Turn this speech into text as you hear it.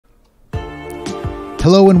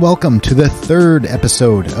Hello and welcome to the third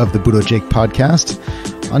episode of the Budo Jake podcast.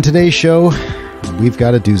 On today's show, we've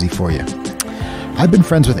got a doozy for you. I've been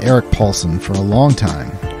friends with Erik Paulson for a long time,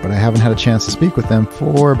 but I haven't had a chance to speak with them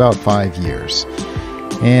for about 5 years.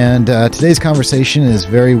 And today's conversation is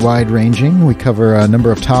very wide-ranging. We cover a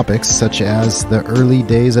number of topics such as the early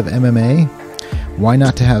days of MMA, why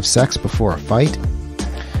not to have sex before a fight,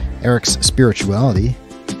 Erik's spirituality,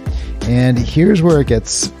 and here's where it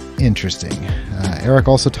gets interesting. Erik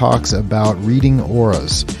also talks about reading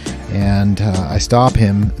auras, and I stop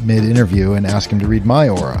him mid-interview and ask him to read my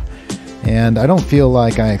aura. And I don't feel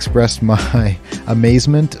like I expressed my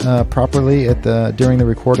amazement properly during the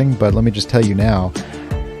recording, but let me just tell you now,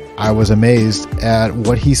 I was amazed at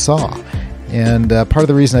what he saw. And part of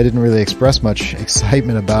the reason I didn't really express much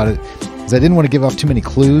excitement about it is I didn't want to give off too many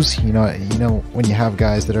clues. You know, when you have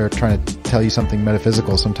guys that are trying to tell you something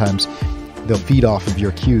metaphysical, sometimes they'll feed off of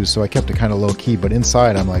your cues. So I kept it kind of low key, but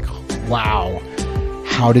inside I'm like, wow,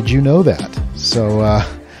 how did you know that? So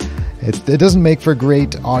it doesn't make for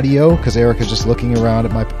great audio because Erik is just looking around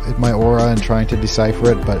at my aura and trying to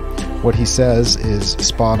decipher it. But what he says is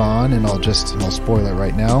spot on, and I'll spoil it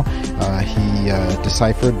right now. He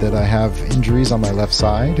deciphered that I have injuries on my left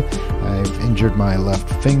side. I've injured my left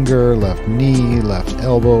finger, left knee, left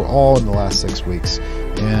elbow, all in the last 6 weeks.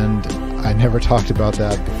 And I never talked about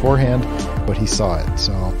that beforehand, but he saw it,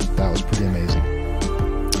 so that was pretty amazing.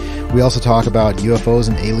 We also talk about UFOs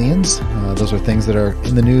and aliens. Those are things that are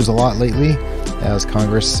in the news a lot lately as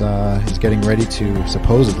Congress is getting ready to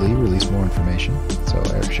supposedly release more information. So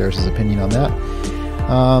Erik shares his opinion on that.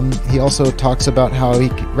 He also talks about how he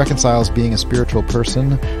reconciles being a spiritual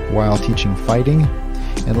person while teaching fighting.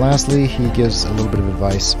 And lastly, he gives a little bit of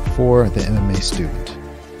advice for the MMA student.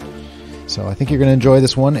 So I think you're going to enjoy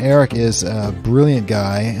this one. Erik is a brilliant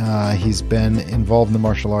guy. He's been involved in the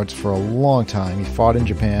martial arts for a long time. He fought in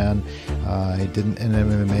Japan. He did an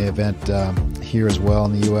MMA event here as well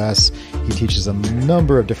in the U.S. He teaches a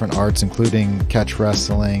number of different arts, including catch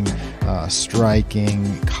wrestling,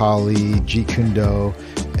 striking, Kali, Jeet Kune Do.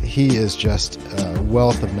 He is just a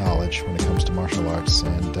wealth of knowledge when it comes to martial arts,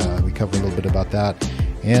 and we cover a little bit about that.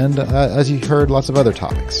 And as you heard, lots of other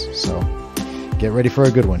topics. So get ready for a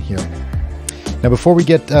good one here. Now, before we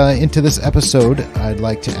get into this episode, I'd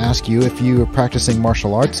like to ask you if you are practicing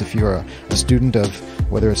martial arts, if you're a student of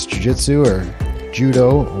whether it's jiu-jitsu or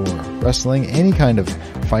judo or wrestling, any kind of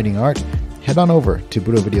fighting art, head on over to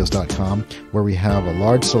BudoVideos.com, where we have a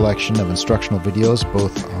large selection of instructional videos,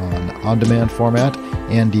 both on-demand format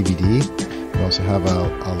and DVD. We also have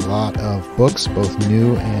a lot of books, both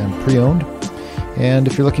new and pre-owned. And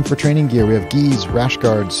if you're looking for training gear, we have gis, rash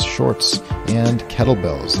guards, shorts, and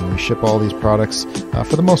kettlebells. And we ship all these products,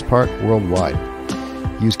 for the most part, worldwide.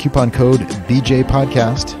 Use coupon code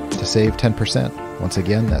BJPodcast to save 10%. Once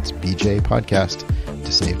again, that's BJPodcast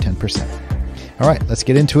to save 10%. All right, let's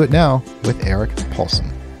get into it now with Erik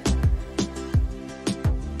Paulson.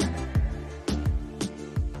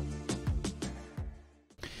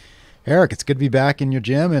 Erik, it's good to be back in your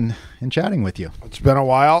gym and chatting with you. It's been a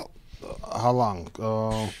while. How long?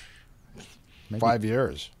 Maybe 5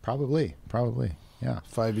 years. Probably, yeah.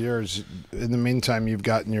 5 years. In the meantime, you've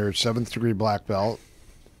gotten your 7th degree black belt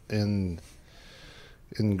in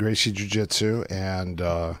Gracie Jiu-Jitsu, and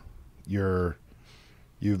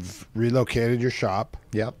you've relocated your shop.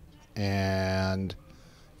 Yep. And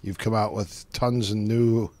you've come out with tons of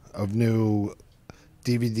new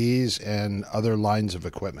DVDs and other lines of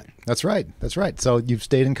equipment. That's right. So you've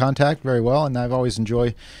stayed in contact very well, and I've always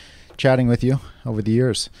enjoyed chatting with you over the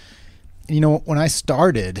years. You know, when I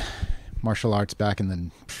started martial arts back in the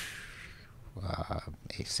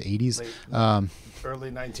 80s, early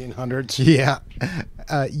 1900s. Yeah,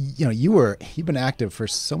 you've been active for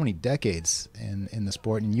so many decades in the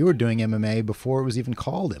sport, and you were doing MMA before it was even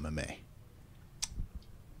called MMA.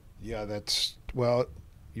 Yeah,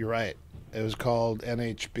 you're right. It was called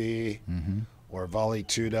NHB or Volley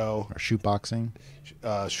Tudo or shoot boxing.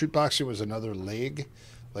 Shoot boxing was another league.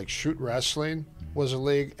 Like shoot wrestling was a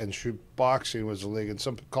league, and shoot boxing was a league, and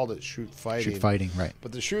some called it shoot fighting. Shoot fighting, right.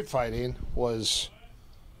 But the shoot fighting was,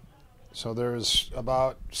 so there's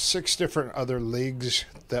about 6 different other leagues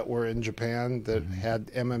that were in Japan that had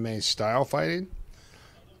MMA style fighting,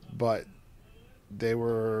 but they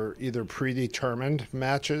were either predetermined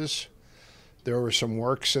matches. There were some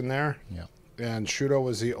works in there. Yeah. And Shudo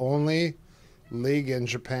was the only league in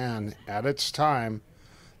Japan at its time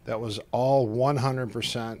that was all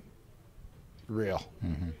 100% real.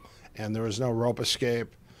 And there was no rope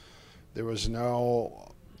escape. There was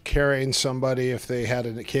no carrying somebody if they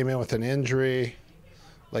came in with an injury.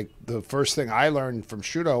 Like the first thing I learned from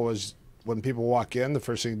Shudo was when people walk in, the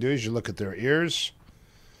first thing you do is you look at their ears,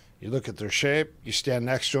 you look at their shape, you stand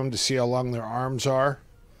next to them to see how long their arms are.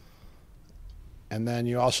 And then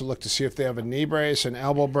you also look to see if they have a knee brace, an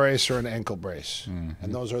elbow brace, or an ankle brace.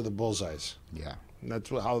 And those are the bullseyes. Yeah. And that's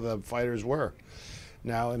how the fighters were.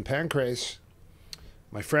 Now, in Pancrase,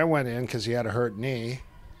 my friend went in because he had a hurt knee,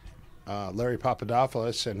 Larry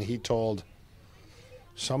Papadopoulos, and he told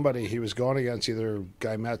somebody he was going against, either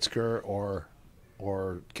Guy Metzger or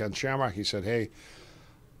Ken Shamrock. He said, hey,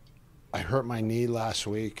 I hurt my knee last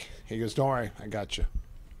week. He goes, don't worry, I got you.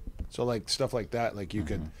 So, like, stuff like that, like you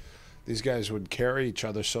could... These guys would carry each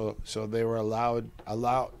other, so they were allowed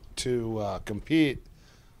to compete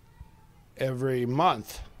every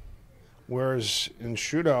month. Whereas in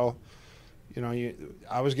Shudo, you know,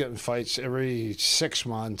 I was getting fights every 6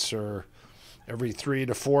 months or every 3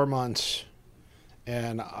 to 4 months,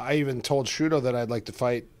 and I even told Shudo that I'd like to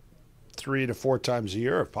fight 3 to 4 times a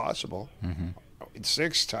year if possible,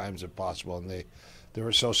 6 times if possible. And they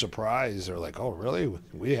were so surprised. They're like, "Oh, really?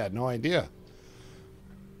 We had no idea."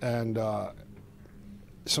 And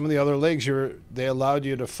some of the other leagues, they allowed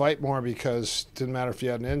you to fight more because it didn't matter if you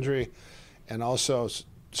had an injury, and also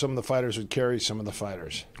some of the fighters would carry some of the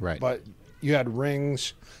fighters. Right. But you had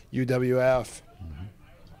rings, UWF,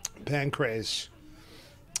 Pancrase,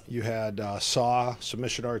 you had SAW,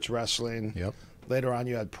 Submission Arts Wrestling. Yep. Later on,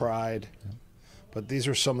 you had Pride. Yep. But these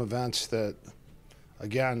are some events that,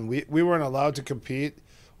 again, we weren't allowed to compete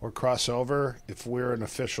or cross over if we were an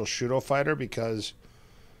official Shudo fighter, because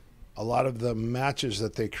a lot of the matches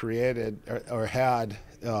that they created or had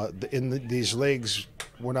in these leagues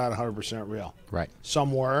were not 100% real. Right.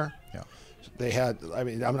 Some were. Yeah. They had, I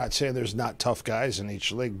mean, I'm not saying there's not tough guys in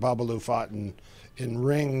each league. Babalu fought in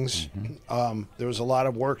rings. There was a lot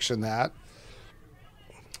of works in that.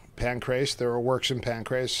 Pancrase, there were works in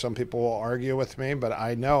Pancrase. Some people will argue with me, but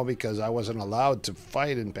I know because I wasn't allowed to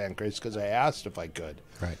fight in Pancrase because I asked if I could.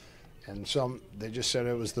 Right. And they just said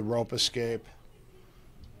it was the rope escape,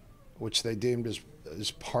 which they deemed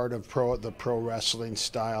as part of the pro wrestling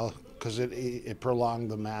style because it prolonged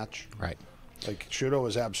the match. Right. Like Shudo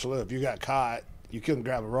was absolute. If you got caught, you couldn't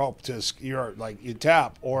grab a rope you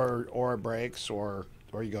tap or it breaks or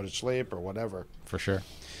you go to sleep or whatever. For sure.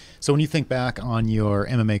 So when you think back on your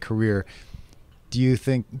MMA career,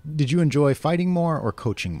 did you enjoy fighting more or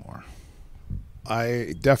coaching more?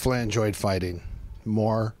 I definitely enjoyed fighting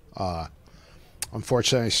more.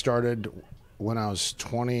 Unfortunately, I started when I was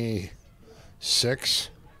 26.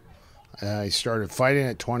 I started fighting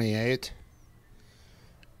at 28,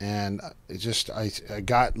 and I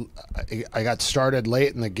got started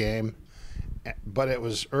late in the game, but it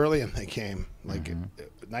was early in the game. Like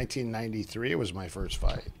 1993 was my first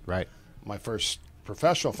fight. Right. My first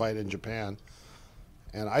professional fight in Japan,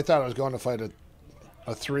 and I thought I was going to fight a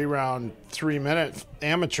 3-round, 3-minute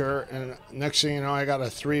amateur, and next thing you know, I got a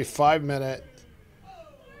 5-minute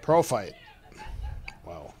pro fight.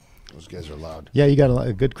 Wow, those guys are loud. Yeah, you got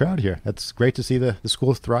a good crowd here. That's great to see the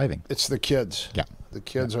school thriving. It's the kids. Yeah. The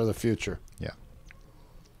kids are the future. Yeah.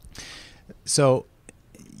 So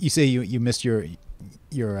you say you missed you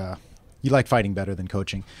like fighting better than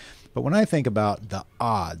coaching. But when I think about the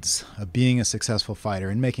odds of being a successful fighter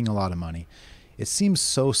and making a lot of money, it seems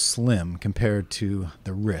so slim compared to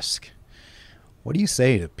the risk. What do you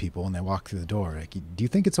say to people when they walk through the door? Like, do you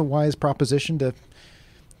think it's a wise proposition to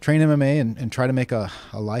train MMA and try to make a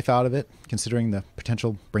life out of it, considering the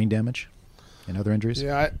potential brain damage and other injuries?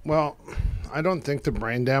 Yeah, I don't think the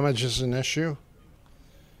brain damage is an issue.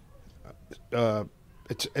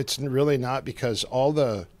 It's really not, because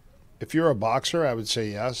if you're a boxer, I would say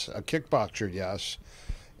yes. A kickboxer, yes.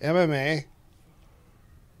 MMA,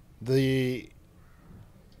 the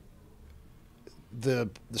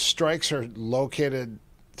strikes are located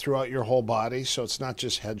throughout your whole body, so it's not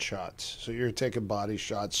just headshots. So you're taking body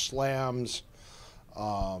shots, slams,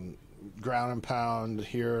 ground and pound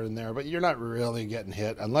here and there, but you're not really getting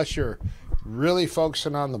hit unless you're really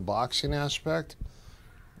focusing on the boxing aspect.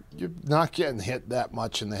 You're not getting hit that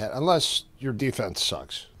much in the head unless your defense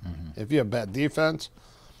sucks. If you have bad defense,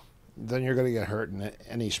 then you're going to get hurt in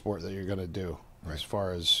any sport that you're going to do, as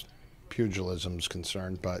far as pugilism is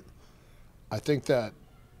concerned. But I think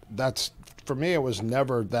that's, for me, it was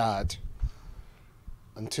never that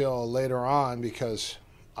until later on, because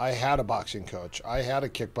I had a boxing coach. I had a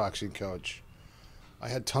kickboxing coach. I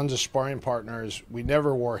had tons of sparring partners. We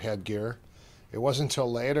never wore headgear. It wasn't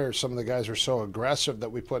until later some of the guys were so aggressive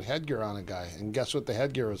that we put headgear on a guy. And guess what the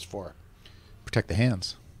headgear was for? Protect the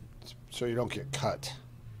hands. So you don't get cut,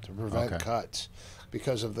 to prevent cuts,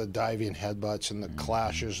 because of the diving headbutts and the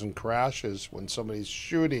clashes and crashes. When somebody's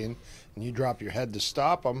shooting and you drop your head to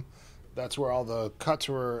stop them, That's where all the cuts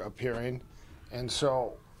were appearing. And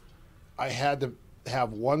so I had to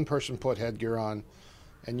have one person put headgear on.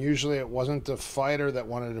 And usually it wasn't the fighter that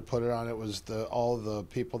wanted to put it on. It was all the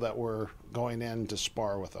people that were going in to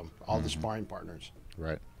spar with them, all the sparring partners.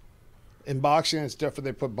 Right. In boxing, it's different.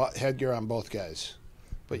 They put headgear on both guys.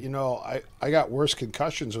 But, you know, I got worse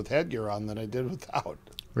concussions with headgear on than I did without.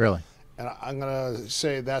 Really? And I'm going to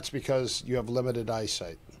say that's because you have limited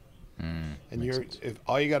eyesight. And if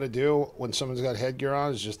all you got to do when someone's got headgear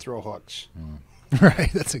on is just throw hooks.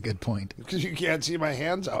 Right. That's a good point. Because you can't see my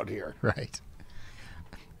hands out here. Right.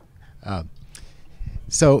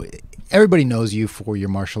 So everybody knows you for your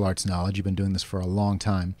martial arts knowledge. You've been doing this for a long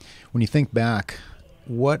time. When you think back,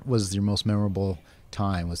 what was your most memorable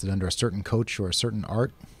time? Was it under a certain coach or a certain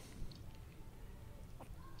art?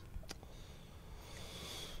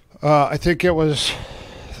 I think it was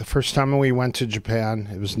the first time we went to Japan.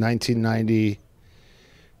 It was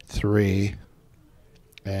 1993,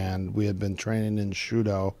 and we had been training in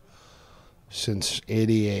Budo since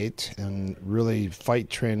 '88, and really fight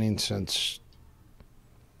training since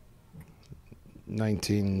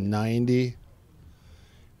 1990.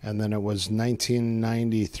 And then it was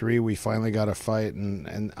 1993 we finally got a fight,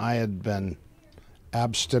 and I had been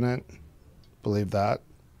abstinent, believe that,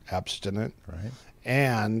 abstinent, Right.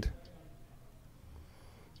 and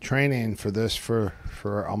training for this for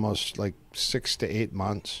almost like 6 to 8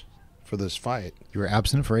 months for this fight. You were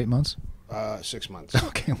abstinent for 8 months? 6 months.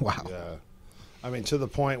 Okay, wow. Yeah. I mean, to the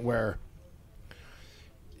point where,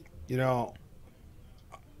 you know,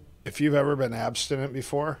 if you've ever been abstinent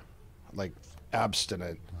before, like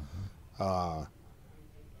abstinent,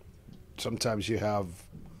 sometimes you have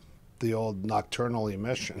the old nocturnal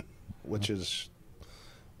emission, which is,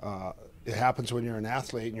 it happens when you're an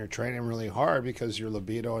athlete and you're training really hard because your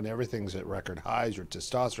libido and everything's at record highs, your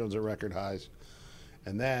testosterone's at record highs.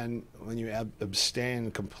 And then when you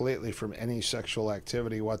abstain completely from any sexual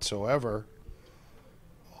activity whatsoever,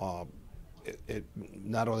 it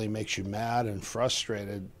not only makes you mad and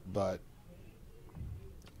frustrated, but,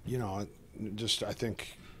 you know, just I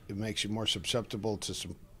think it makes you more susceptible to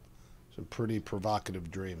some pretty provocative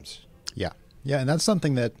dreams. Yeah. Yeah, and that's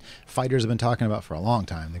something that fighters have been talking about for a long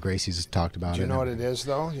time. The Gracies talked about it. Do you know what it is,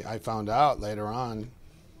 though? I found out later on.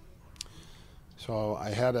 So I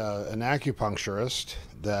had an acupuncturist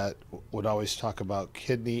that would always talk about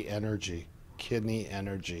kidney energy.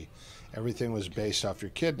 Everything was based off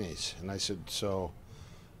your kidneys. And I said, so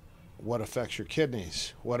what affects your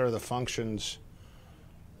kidneys? What are the functions,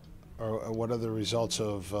 or what are the results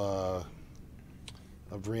of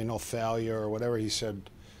renal failure or whatever? He said,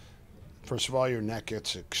 first of all, your neck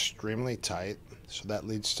gets extremely tight, so that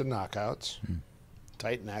leads to knockouts.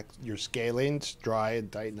 Tight neck, your scalenes dry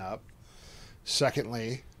and tighten up.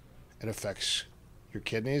 Secondly, it affects your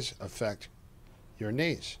kidneys, affect your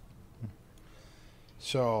knees.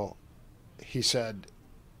 So he said,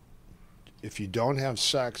 if you don't have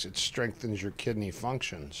sex, it strengthens your kidney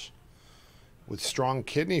functions. With strong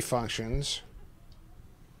kidney functions,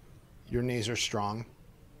 your knees are strong,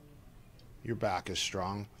 your back is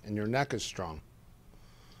strong, and your neck is strong.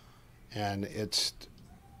 And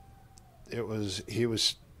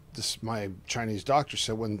my Chinese doctor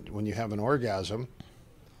said when you have an orgasm,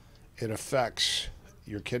 it affects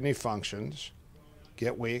your kidney functions,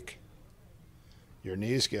 get weak, your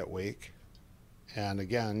knees get weak, and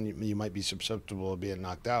again, you might be susceptible to being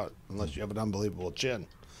knocked out unless you have an unbelievable chin.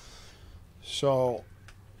 So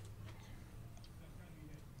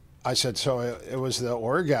I said, so it was the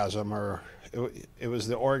orgasm, or it was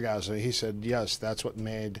the orgasm. He said, yes, that's what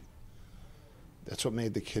made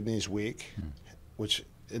the kidneys weak, which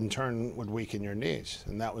in turn would weaken your knees,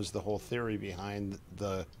 and that was the whole theory behind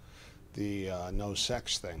the no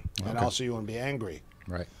sex thing. Okay. And also, you want to be angry,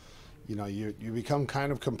 right? You know, you become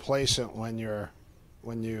kind of complacent when you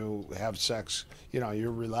have sex. You know,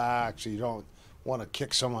 you're relaxed. You don't want to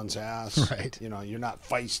kick someone's ass, right? You know, you're not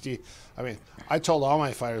feisty. I mean, I told all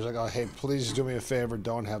my fighters, I go, hey, please do me a favor,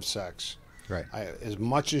 don't have sex. Right. As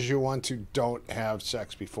much as you want to, don't have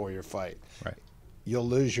sex before your fight. Right. You'll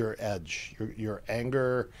lose your edge, your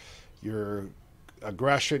anger, your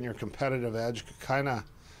aggression, your competitive edge. Kind of.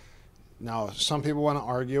 Now, some people want to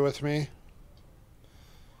argue with me.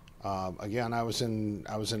 Again, I was in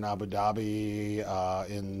Abu Dhabi,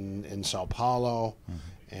 in Sao Paulo,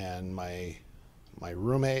 and my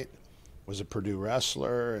roommate was a Purdue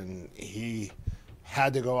wrestler, and he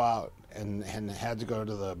had to go out and had to go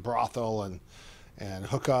to the brothel and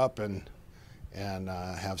hook up, and and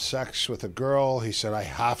have sex with a girl. He said, I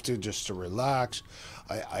have to just to relax.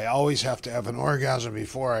 I always have to have an orgasm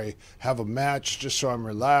before I have a match just so I'm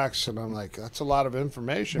relaxed. And I'm like, that's a lot of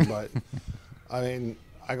information, but I mean,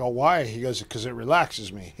 I go, why? He goes, because it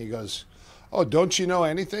relaxes me. He goes, oh, don't you know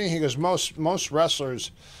anything? He goes, most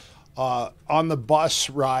wrestlers on the bus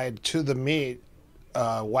ride to the meet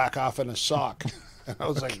whack off in a sock. And I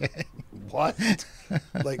was like, what?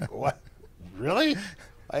 Like, what? Really?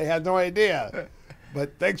 I had no idea.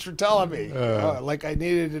 But thanks for telling me. Like I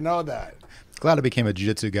needed to know that. Glad I became a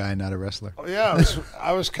jiu-jitsu guy, not a wrestler. Oh, yeah,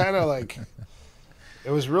 I was kind of like,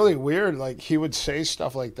 it was really weird. Like he would say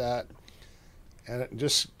stuff like that, and it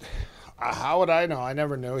just, how would I know? I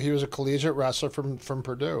never knew. He was a collegiate wrestler from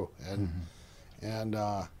Purdue, and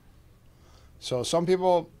so some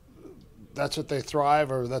people, that's what they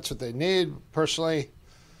thrive or that's what they need. Personally,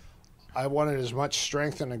 I wanted as much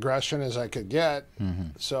strength and aggression as I could get,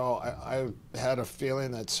 so I had a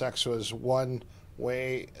feeling that sex was one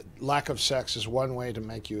way, lack of sex is one way to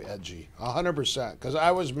make you edgy, 100%. Because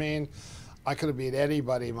I was mean, I could have beat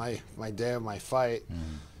anybody my day of my fight.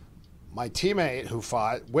 My teammate who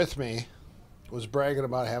fought with me was bragging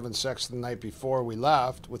about having sex the night before we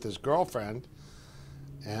left with his girlfriend,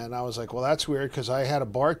 and I was like, well, that's weird because I had a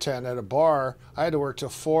bartend at a bar. I had to work till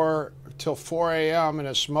 4 a.m. in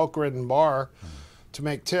a smoke-ridden bar to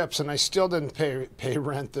make tips, and I still didn't pay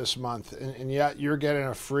rent this month, and yet you're getting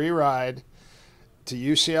a free ride to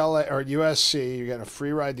UCLA or USC. You're getting a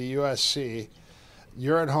free ride to USC.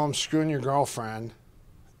 You're at home screwing your girlfriend,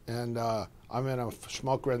 and I'm in a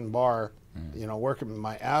smoke-ridden bar, you know, working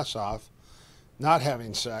my ass off, not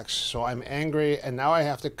having sex. So I'm angry, and now I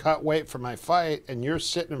have to cut weight for my fight, and you're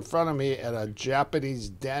sitting in front of me at a Japanese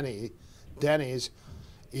Denny's,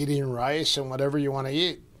 eating rice and whatever you want to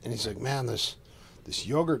eat. And he's like, man, this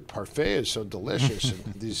yogurt parfait is so delicious,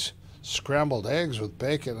 and these scrambled eggs with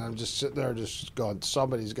bacon. I'm just sitting there just going,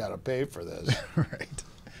 somebody's got to pay for this. Right.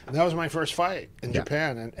 And that was my first fight in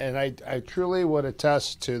Japan. And I truly would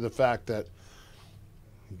attest to the fact that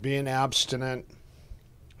being abstinent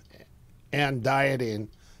and dieting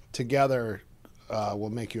together will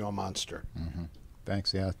make you a monster.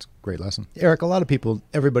 Thanks. Yeah, it's a great lesson. Erik, a lot of people,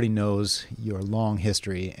 everybody knows your long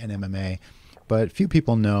history in MMA, but few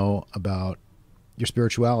people know about your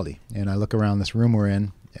spirituality. And I look around this room we're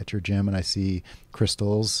in at your gym, and I see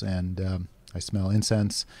crystals, and I smell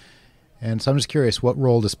incense. And so I'm just curious, what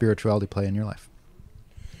role does spirituality play in your life?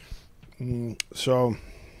 So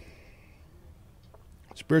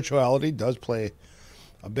spirituality does play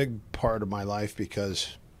a big part of my life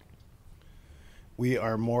because we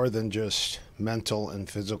are more than just mental and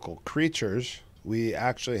physical creatures. We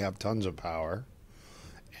actually have tons of power,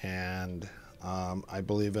 and I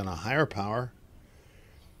believe in a higher power,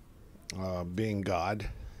 being God.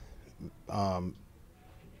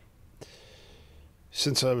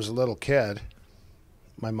 Since I was a little kid,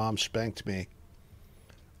 my mom spanked me,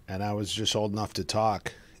 and I was just old enough to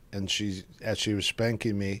talk. And as she was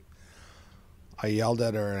spanking me, I yelled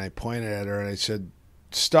at her and I pointed at her and I said,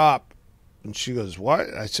 "Stop!" And she goes,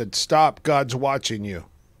 "What?" I said, "Stop! God's watching you."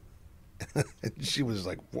 And she was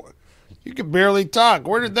like, "What? You can barely talk.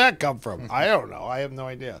 Where did that come from?" I don't know. I have no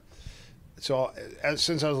idea. So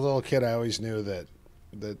since I was a little kid, I always knew that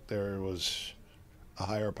there was a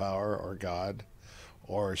higher power or God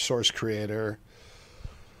or source creator.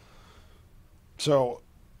 So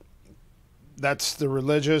that's the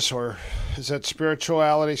religious, or is that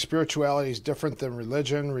spirituality? Spirituality is different than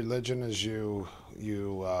religion. Religion is you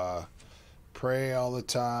pray all the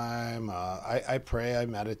time. I pray, I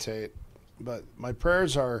meditate, but my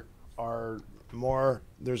prayers are more.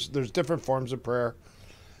 There's different forms of prayer.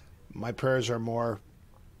 My prayers are more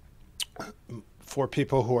for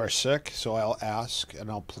people who are sick, so I'll ask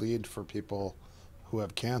and I'll plead for people who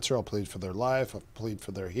have cancer. I'll plead for their life. I'll plead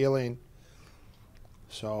for their healing.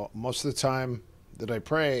 So most of the time that I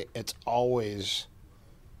pray, it's always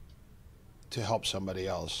to help somebody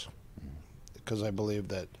else, because I believe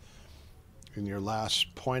that in your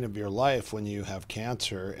last point of your life, when you have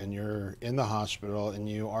cancer and you're in the hospital and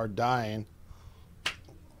you are dying,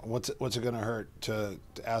 what's it going to hurt to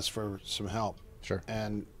ask for some help? Sure.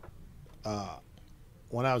 And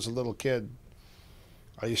when I was a little kid,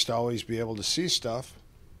 I used to always be able to see stuff,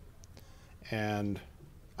 and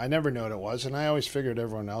I never knew what it was, and I always figured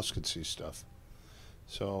everyone else could see stuff.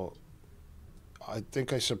 So I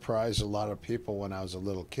think I surprised a lot of people when I was a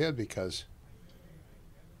little kid, because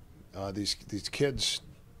these kids,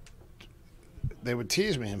 they would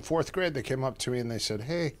tease me. In 4th grade, they came up to me and they said,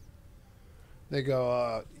 "Hey," they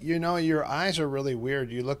go, "You know, your eyes are really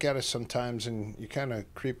weird. You look at us sometimes and you kind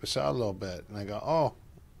of creep us out a little bit." And I go, "Oh,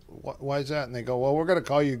 why is that? And they go, well, we're going to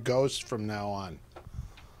call you Ghost from now on.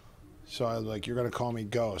 So I was like, you're going to call me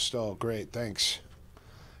Ghost. Oh, great, thanks.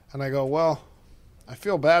 And I go, well, I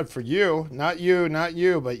feel bad for you. Not you,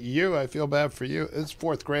 but you. I feel bad for you. It's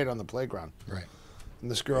 4th grade on the playground. Right.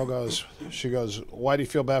 And this girl goes, she goes, why do you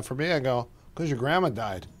feel bad for me? I go, because your grandma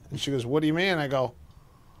died. And she goes, what do you mean? I go,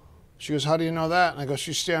 she goes, how do you know that? And I go,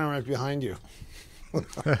 she's standing right behind you.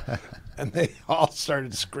 And they all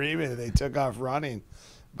started screaming and they took off running.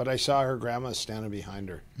 But I saw her grandma standing behind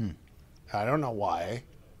her. I don't know why.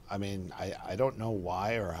 I mean, I don't know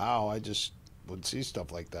why or how. I just would see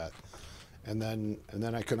stuff like that. And then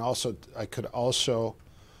I could also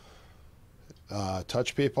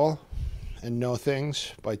touch people and know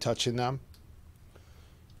things by touching them.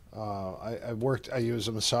 I was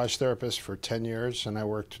a massage therapist for 10 years, and I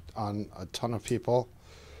worked on a ton of people,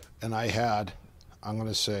 and I had, I'm going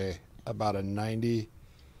to say, about a 98%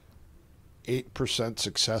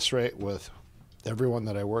 success rate with everyone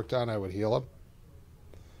that I worked on. I would heal them.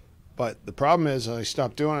 But the problem is, I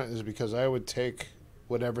stopped doing it is because I would take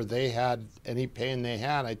whatever they had, any pain they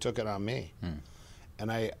had, I took it on me.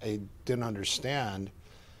 And I didn't understand.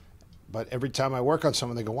 But every time I work on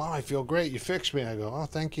someone, they go, wow, I feel great. You fixed me. I go, oh,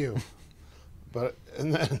 thank you.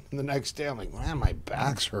 And then the next day, I'm like, man, my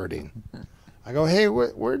back's hurting. I go, hey,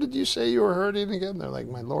 where did you say you were hurting again? They're like,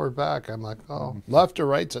 my lower back. I'm like, oh, left or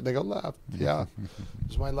right side? They go, left. Yeah,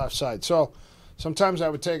 it's my left side. So sometimes I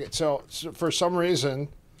would take it. So for some reason,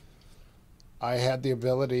 I had the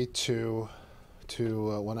ability to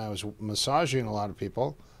when I was massaging a lot of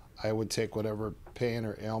people, I would take whatever pain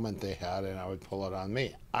or ailment they had and I would pull it on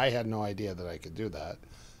me. I had no idea that I could do that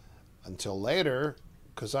until later,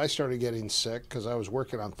 because I started getting sick because I was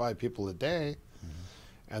working on 5 people a day.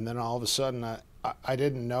 And then all of a sudden I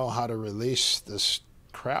didn't know how to release this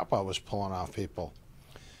crap I was pulling off people.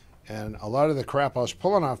 And a lot of the crap I was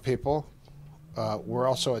pulling off people were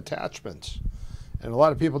also attachments. And a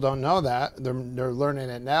lot of people don't know that. They're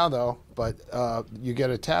learning it now, though, but you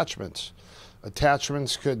get attachments.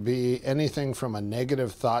 Attachments could be anything from a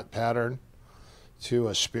negative thought pattern to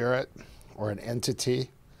a spirit or an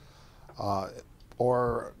entity,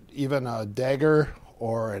 or even a dagger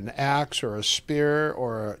or an axe or a spear,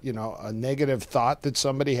 or a negative thought that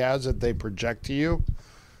somebody has that they project to you.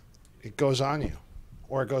 It goes on you,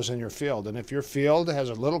 or it goes in your field. And if your field has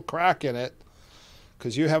a little crack in it,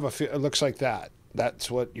 because you have it looks like that.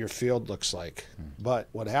 That's what your field looks like. But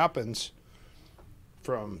what happens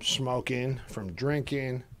from smoking, from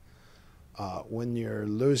drinking, when you're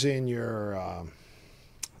losing your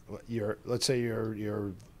let's say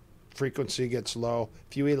your frequency gets low.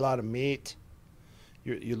 If you eat a lot of meat,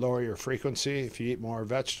 you lower your frequency. If you eat more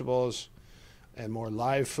vegetables and more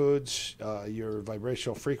live foods, your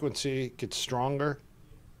vibrational frequency gets stronger.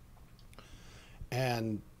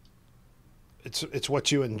 And it's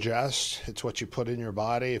what you ingest. It's what you put in your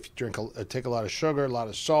body. If you take a lot of sugar, a lot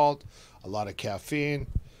of salt, a lot of caffeine,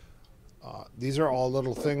 these are all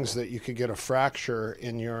little things that you could get a fracture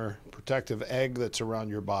in your protective egg that's around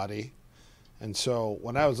your body. And so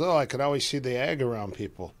when I was little, I could always see the egg around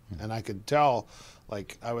people, and I could tell.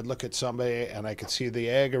 Like, I would look at somebody and I could see the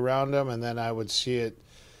egg around them, and then I would see it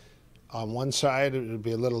on one side. It would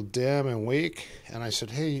be a little dim and weak. And I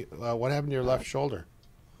said, hey, what happened to your left shoulder?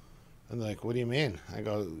 And they're like, what do you mean? I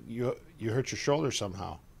go, you hurt your shoulder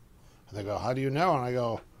somehow. And they go, how do you know? And I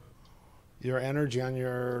go, your energy on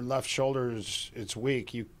your left shoulder it's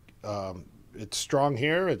weak. It's strong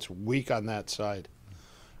here. It's weak on that side.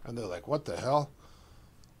 And they're like, what the hell?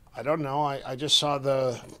 I don't know. I just saw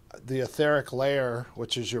the etheric layer,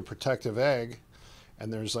 which is your protective egg.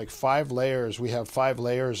 And there's like 5 layers. We have 5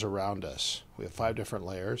 layers around us. We have 5 different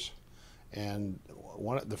layers. And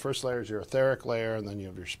the first layer is your etheric layer, and then you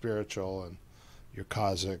have your spiritual and your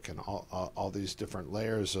cosmic and all these different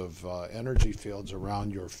layers of energy fields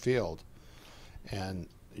around your field. And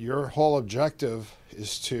your whole objective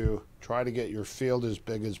is to try to get your field as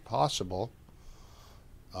big as possible.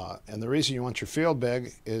 And the reason you want your field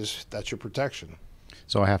big is that's your protection.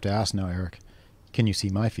 So I have to ask now, Erik, can you see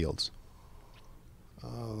my fields?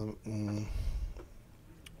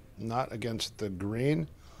 Not against the green.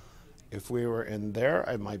 If we were in there,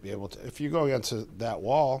 I might be able to. If you go against that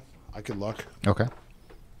wall, I could look. Okay.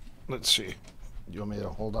 Let's see. You want me to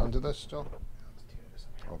hold on to this still?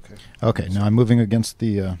 Okay. Okay. Now I'm moving against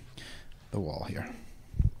the wall here.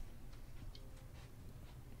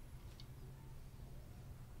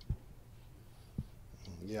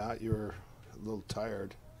 Yeah, you're a little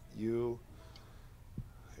tired. You're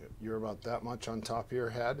about that much on top of your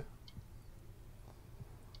head.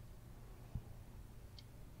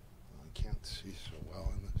 I can't see so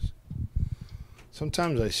well in this.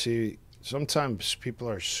 Sometimes I see, sometimes people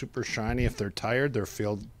are super shiny. If they're tired, their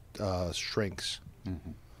field shrinks.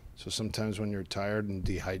 Mm-hmm. So sometimes when you're tired and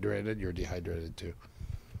dehydrated, you're dehydrated too.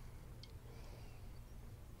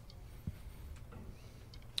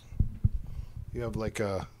 You have like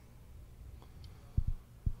a,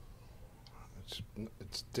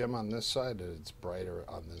 it's dim on this side and it's brighter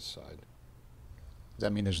on this side. Does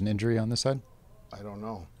that mean there's an injury on this side? I don't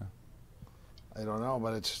know. Yeah. I don't know,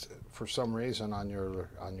 but it's for some reason on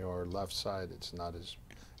your left side it's not as.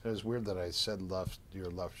 It was weird that I said your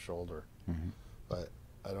left shoulder, Mm-hmm. but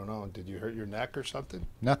I don't know. Did you hurt your neck or something?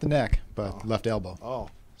 Not the neck, but left elbow. Oh,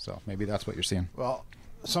 So maybe that's what you're seeing. well,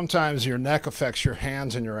 sometimes your neck affects your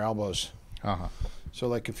hands and your elbows. Uh-huh. So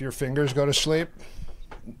like if your fingers go to sleep,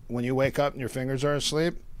 when you wake up and your fingers are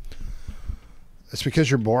asleep, it's because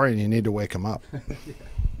you're boring. You need to wake them up.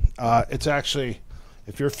 It's actually,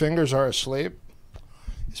 if your fingers are asleep,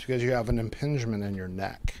 it's because you have an impingement in your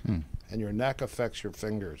neck, and your neck affects your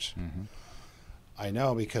fingers. Mm-hmm. I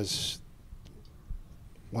know because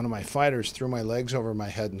one of my fighters threw my legs over my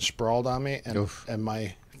head and sprawled on me, and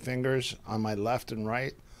my fingers on my left and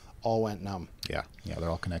right all went numb. Yeah, they're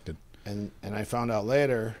all connected. And I found out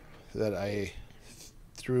later that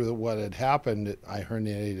through what had happened, I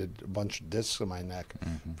herniated a bunch of discs in my neck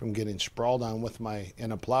from getting sprawled on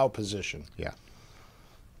in a plow position. Yeah.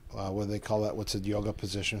 What do they call that? What's the yoga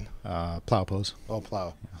position? Plow pose. Oh,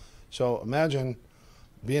 plow. Yeah. So imagine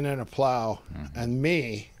being in a plow and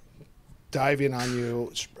me diving on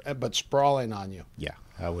you, but sprawling on you. Yeah,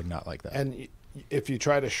 I would not like that. And if you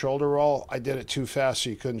try to shoulder roll, I did it too fast, so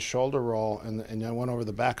you couldn't shoulder roll, and I went over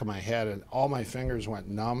the back of my head, and all my fingers went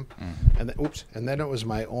numb. And then it was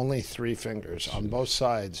my only 3 fingers on both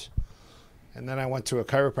sides. And then I went to a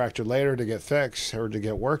chiropractor later to get fixed or to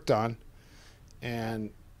get work done,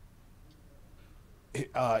 and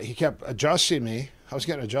he kept adjusting me. I was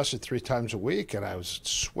getting adjusted 3 times a week, and I was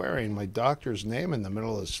swearing my doctor's name in the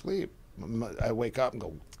middle of sleep. I wake up and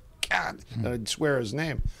go, God, and I'd swear his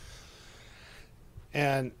name.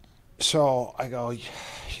 And so I go, you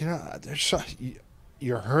know,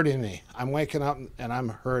 you're hurting me. I'm waking up and I'm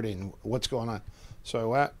hurting. What's going on? So I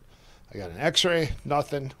went, I got an x-ray,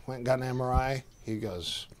 nothing. Went and got an MRI. He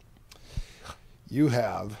goes, you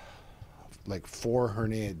have like 4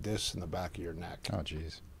 herniated discs in the back of your neck. Oh,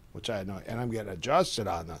 geez. Which I know, and I'm getting adjusted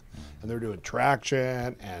on them. And they're doing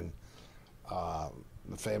traction and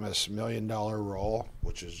the famous $1 million roll,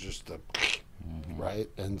 which is just the, right?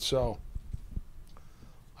 And so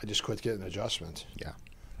I just quit getting adjustments. Yeah.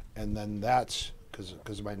 And then that's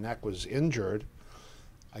because my neck was injured.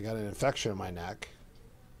 I got an infection in my neck,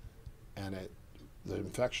 and the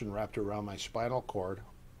infection wrapped around my spinal cord,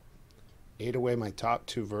 ate away my top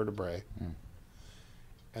 2 vertebrae,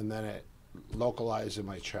 and then it localized in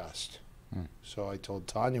my chest. So I told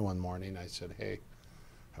Tanya one morning, I said, hey,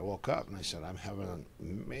 I woke up and I said, I'm having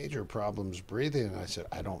major problems breathing. And I said,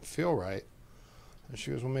 I don't feel right. And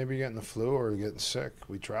she goes, well, maybe you're getting the flu or you're getting sick.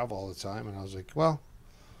 We travel all the time. And I was like, well,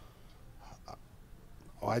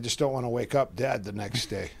 I just don't want to wake up dead the next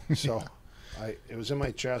day. So it was in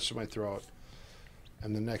my chest and my throat.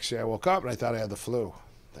 And the next day I woke up and I thought I had the flu.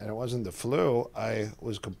 And it wasn't the flu. I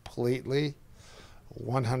was completely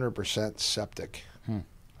 100% septic. I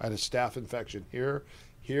had a staph infection here.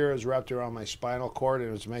 Here is wrapped around my spinal cord,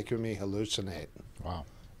 and it was making me hallucinate. Wow.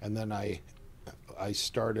 And then I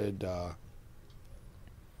started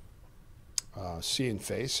seeing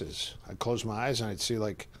faces. I'd close my eyes and I'd see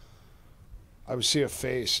I would see a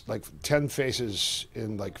face, like 10 faces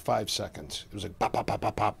in like 5 seconds. It was like pop, pop, pop,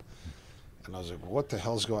 pop, pop. And I was like, what the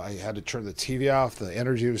hell's going on? I had to turn the TV off. The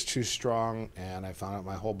energy was too strong. And I found out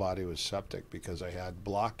my whole body was septic because I had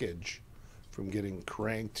blockage from getting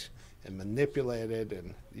cranked and manipulated.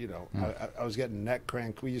 And, you know, I was getting neck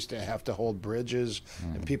cranked. We used to have to hold bridges,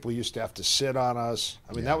 and people used to have to sit on us.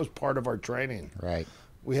 I mean, that was part of our training. Right.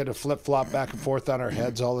 We had to flip-flop back and forth on our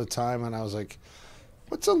heads all the time. And I was like,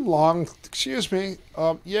 what's a what's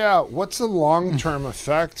the long-term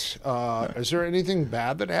effect? Is there anything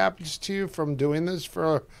bad that happens to you from doing this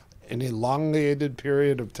for an elongated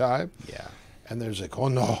period of time? Yeah. And there's like, oh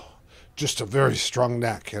no, just a very strong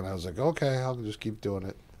neck. And I was like, okay, I'll just keep doing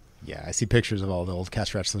it. Yeah, I see pictures of all the old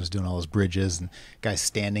catch wrestlers doing all those bridges and guys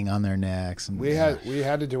standing on their necks. And we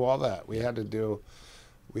had to do all that. We had to do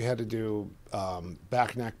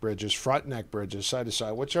back neck bridges, front neck bridges, side to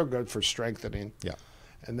side, which are good for strengthening. Yeah.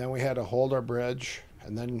 And then we had to hold our bridge,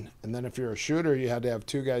 and then if you're a shooter, you had to have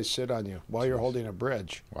 2 guys sit on you while you're holding a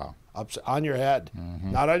bridge. Wow. Up on your head,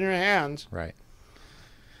 not on your hands. Right.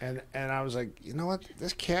 And I was like, you know what,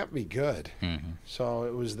 this can't be good. So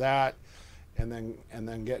it was that, and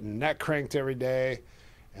then getting neck cranked every day,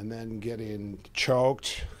 and then getting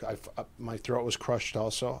choked. My throat was crushed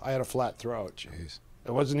also. I had a flat throat. Jeez.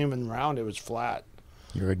 It wasn't even round, it was flat.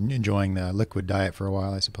 You were enjoying the liquid diet for a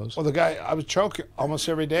while, I suppose? Well, I would choke almost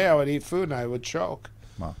every day. I would eat food and I would choke.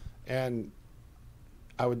 Wow. And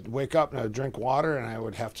I would wake up and I would drink water and I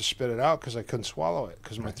would have to spit it out because I couldn't swallow it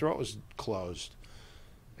because my throat was closed.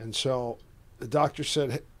 And so the doctor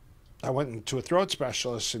said, I went to a throat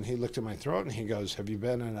specialist and he looked at my throat and he goes, have you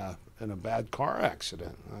been in a bad car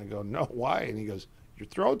accident? And I go, no, why? And he goes, your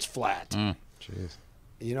throat's flat. Jeez.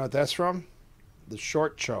 You know what that's from? The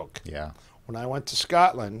short choke. Yeah. When I went to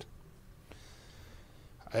Scotland,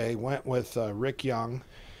 I went with Rick Young,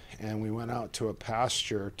 and we went out to a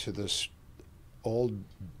pasture to this old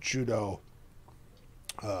judo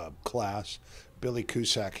class. Billy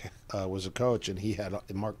Cusack was a coach, and he had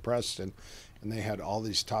Mark Preston, and they had all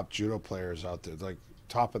these top judo players out there, like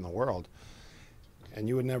top in the world. And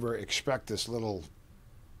you would never expect this little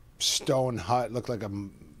stone hut, looked like a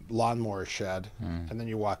lawnmower shed, and then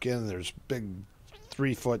you walk in, and there's big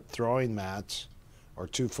 3-foot throwing mats or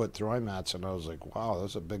 2-foot throwing mats, and I was like, wow,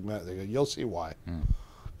 that's a big mat. They go, you'll see why,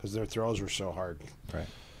 because their throws were so hard. Right.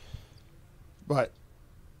 But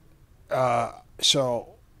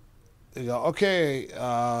so they go, okay,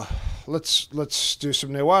 let's do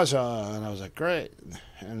some newaza, and I was like, great.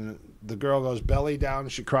 And the girl goes belly down,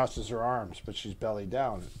 she crosses her arms, but she's belly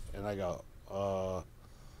down, and I go,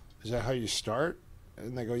 is that how you start?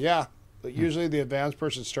 And they go, yeah, but usually the advanced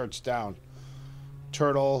person starts down.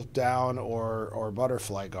 Turtle down or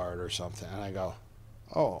butterfly guard or something. And I go,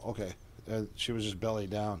 oh, okay. She was just belly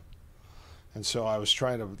down. And so I was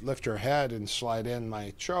trying to lift her head and slide in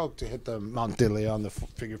my choke to hit the Mount de Leon, the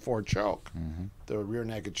figure 4 choke, the rear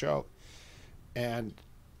naked choke. And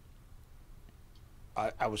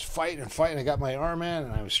I was fighting. I got my arm in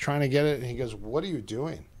and I was trying to get it. And he goes, what are you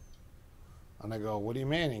doing? And I go, what do you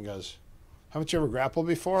mean? He goes, haven't you ever grappled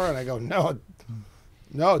before? And I go,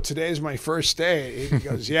 no, today's my first day. He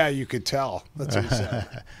goes, yeah, you could tell. That's what he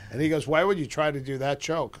said. And he goes, why would you try to do that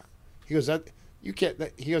choke? He goes, you can't.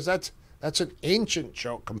 He goes, that's an ancient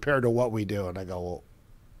choke compared to what we do. And I go, well,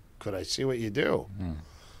 could I see what you do?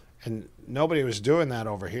 And nobody was doing that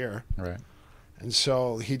over here. Right. And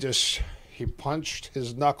so he punched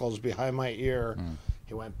his knuckles behind my ear.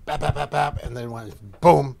 He went bap, bap, bap, bap, and then went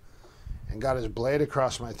boom, and got his blade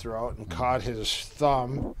across my throat and caught his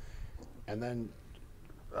thumb, and then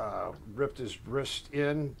ripped his wrist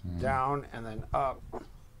in, down, and then up,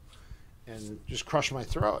 and just crushed my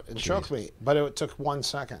throat and choked me. But it took 1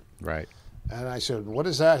 second. Right. And I said, what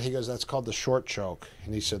is that? He goes, that's called the short choke.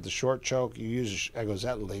 And he said, the short choke you use, I go, is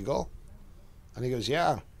that legal? And he goes,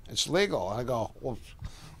 yeah, it's legal. And I go, well,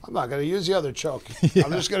 I'm not going to use the other choke.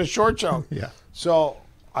 I'm just going to short choke. So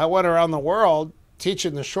I went around the world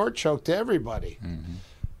teaching the short choke to everybody.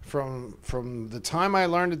 From the time I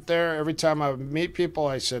learned it there, every time I would meet people,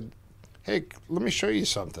 I said, hey, let me show you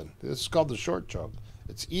something. This is called the short choke.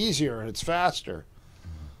 It's easier and it's faster.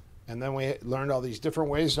 And then we learned all these different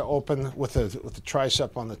ways to open with the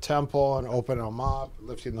tricep on the temple and open them up,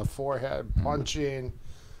 lifting the forehead, punching,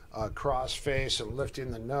 cross face, and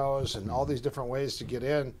lifting the nose, and all these different ways to get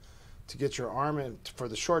in, to get your arm in for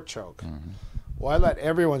the short choke. Well, I let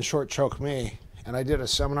everyone short choke me. And I did a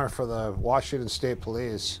seminar for the Washington State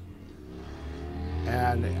Police.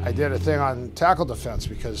 And I did a thing on tackle defense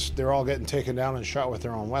because they're all getting taken down and shot with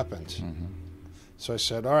their own weapons. So I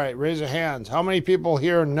said, all right, raise your hands. How many people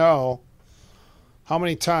here know how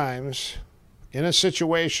many times in a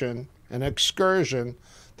situation, an excursion,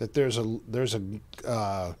 that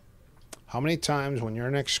how many times when you're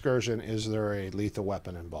in an excursion is there a lethal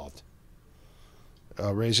weapon involved?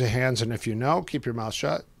 Raise your hands, and if you know, keep your mouth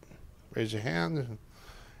shut. Raise your hand.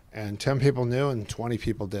 And 10 people knew and 20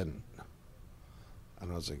 people didn't.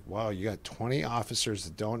 And I was like, wow, you got 20 officers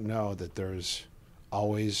that don't know that there's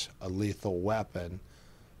always a lethal weapon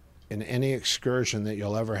in any excursion that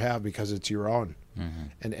you'll ever have because it's your own.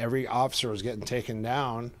 And every officer was getting taken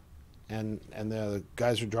down, and the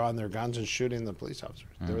guys were drawing their guns and shooting the police officers.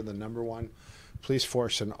 They were the #1 police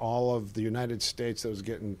force in all of the United States that was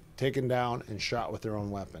getting taken down and shot with their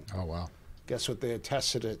own weapon. Oh, wow. Guess what they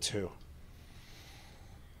attested it to?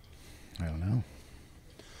 I don't know.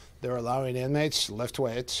 They're allowing inmates to lift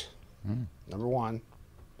weights. #1,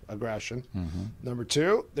 aggression.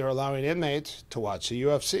 #2, they're allowing inmates to watch the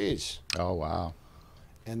UFCs. Oh, wow.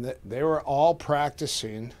 And they were all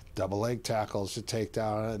practicing double leg tackles to take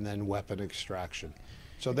down and then weapon extraction.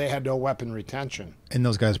 So they had no weapon retention. And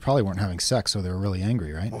those guys probably weren't having sex, so they were really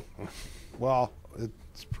angry, right? Well,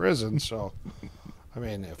 it's prison, so I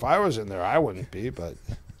mean, if I was in there, I wouldn't be, but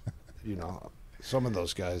you know, some of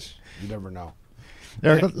those guys, you never know.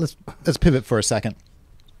 Erik, let's pivot for a second.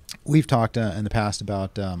 We've talked in the past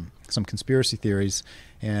about some conspiracy theories,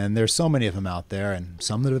 and there's so many of them out there, and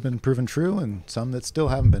some that have been proven true, and some that still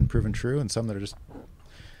haven't been proven true, and some that are just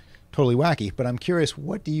totally wacky. But I'm curious,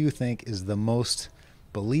 what do you think is the most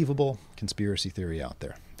believable conspiracy theory out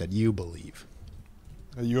there that you believe?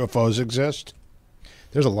 UFOs exist.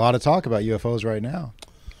 There's a lot of talk about UFOs right now.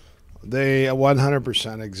 They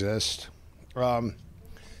 100% exist.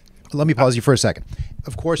 Let me pause you for a second.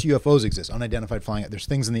 Of course, UFOs exist, unidentified flying. There's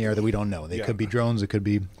things in the air that we don't know. They could be drones, it could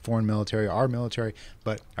be foreign military, our military.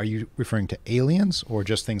 But are you referring to aliens or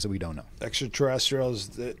just things that we don't know? Extraterrestrials,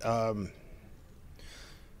 that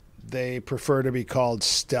they prefer to be called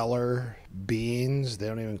stellar beings. They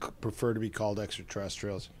don't even prefer to be called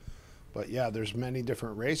extraterrestrials. But yeah, there's many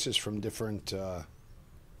different races from different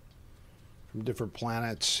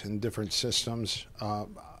planets and different systems.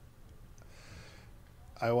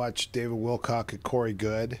 I watched David Wilcock and Corey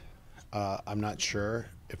Good. I'm not sure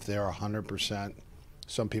if they're 100%.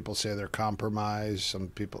 Some people say they're compromised. Some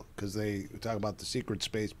people, because they talk about the secret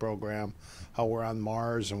space program, how we're on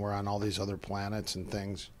Mars and we're on all these other planets and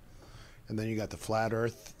things. And then you got the flat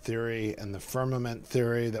Earth theory and the firmament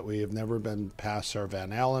theory that we have never been past our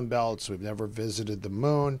Van Allen belts. We've never visited the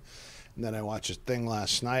moon. And then I watched a thing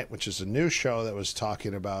last night, which is a new show that was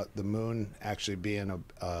talking about the moon actually being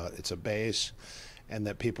it's a base, and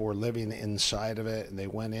that people were living inside of it, and they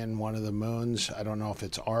went in one of the moons. I don't know if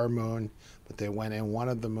it's our moon, but they went in one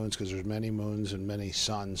of the moons because there's many moons and many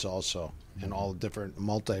suns also in all different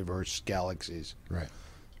multiverse galaxies. Right.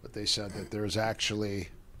 But they said that there's actually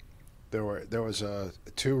there was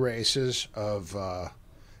two races of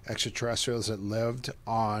extraterrestrials that lived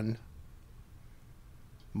on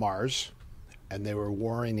Mars, and they were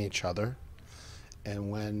warring each other.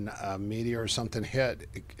 And when a meteor or something hit,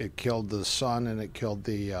 it killed the sun and it killed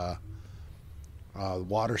the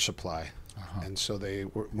water supply. And so they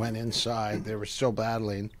went inside. They were still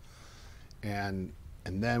battling, and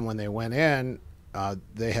then when they went in,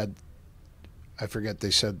 they had, I forget,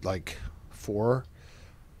 they said like four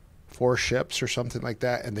ships or something like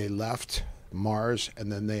that, and they left Mars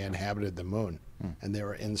and then they inhabited the moon, and they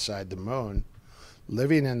were inside the moon,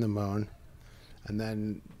 living in the moon, and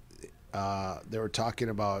then they were talking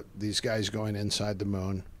about these guys going inside the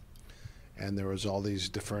moon, and there was all these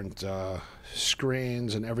different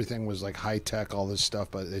screens, and everything was like high tech, all this stuff.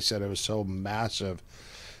 But they said it was so massive.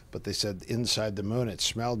 But they said inside the moon it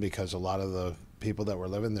smelled because a lot of the people that were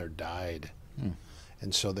living there died,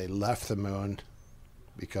 and so they left the moon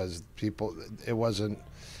because it wasn't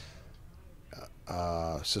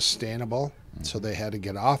sustainable. So they had to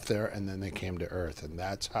get off there, and then they came to Earth, and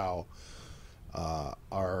that's how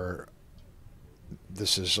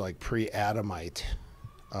this is like pre-Adamite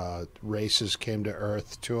races came to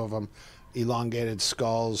Earth. Two of them, elongated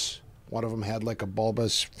skulls. One of them had like a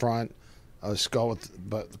bulbous front, a skull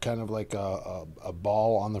but kind of like a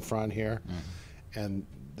ball on the front here. And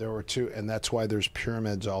there were two, and that's why there's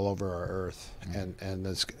pyramids all over our Earth. And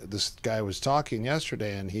this guy was talking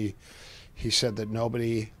yesterday, and he said that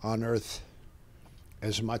nobody on Earth,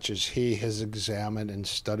 as much as he has examined and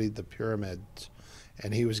studied the pyramids,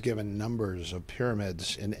 and he was given numbers of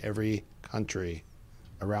pyramids in every country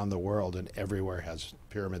around the world, and everywhere has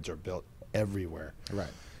pyramids are built everywhere. Right.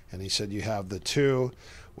 And he said you have the two,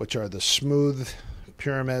 which are the smooth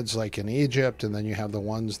pyramids like in Egypt, and then you have the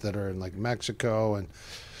ones that are in like Mexico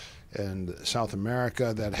and South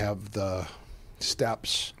America that have the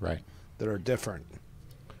steps that are different.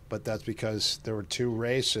 But that's because there were two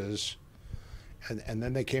races. And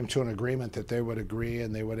then they came to an agreement that they would agree,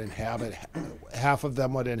 and they would inhabit, half of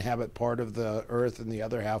them would inhabit part of the Earth and the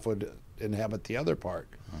other half would inhabit the other part.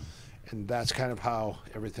 And that's kind of how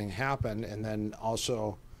everything happened. And then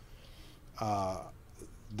also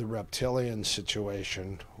the reptilian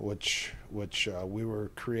situation, which we were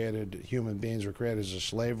created, human beings were created as a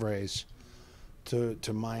slave race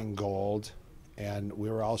to mine gold. And we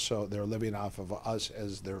were also, they're living off of us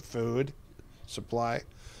as their food supply,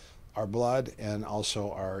 our blood, and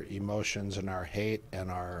also our emotions and our hate and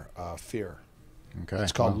our fear. Okay,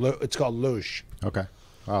 it's called loosh. Okay,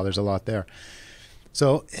 wow, there's a lot there.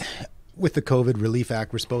 So, with the COVID Relief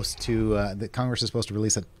Act, we're supposed to the Congress is supposed to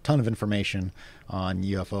release a ton of information on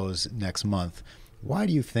UFOs next month. Why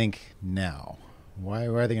do you think now? Why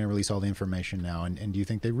are they going to release all the information now? And do you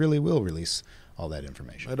think they really will release all that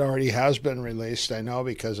information? It already has been released. I know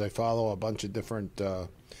because I follow a bunch of different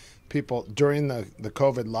people. During the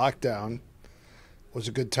COVID lockdown was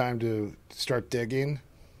a good time to start digging,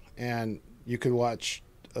 and you could watch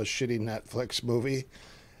a shitty Netflix movie.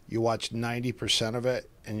 You watch 90% of it,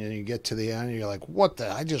 and then you get to the end and you're like, what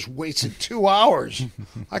the, I just wasted 2 hours.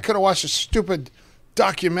 I could have watched a stupid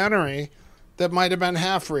documentary that might have been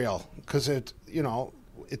half real, because it, you know,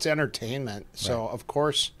 it's entertainment. So Right.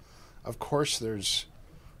 of course there's,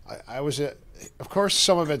 I was at, of course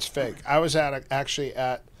some of it's fake. I was actually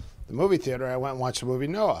at the movie theater. I went and watched the movie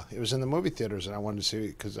Noah. It was in the movie theaters, and I wanted to see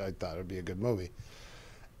it because I thought it'd be a good movie.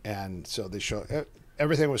 And so they showed,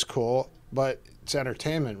 everything was cool, but it's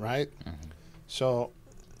entertainment, right? Mm-hmm. So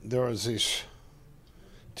there was these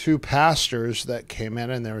 2 pastors that came in,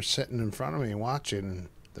 and they were sitting in front of me watching, and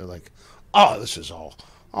they're like, oh, this is all,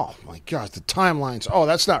 oh my gosh, the timelines, oh,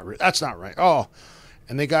 that's not right, oh.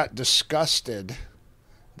 And they got disgusted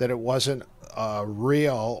that it wasn't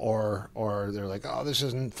real, or they're like, oh, this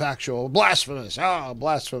isn't factual, blasphemous, oh,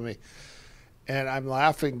 blasphemy. And I'm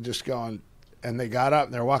laughing, just going, and they got up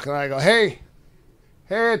and they're walking out. I go, hey,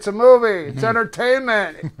 it's a movie, it's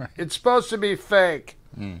entertainment, it's supposed to be fake,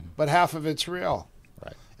 but half of it's real.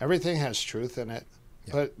 Right. Everything has truth in it,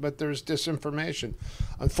 but there's disinformation.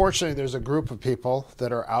 Unfortunately, there's a group of people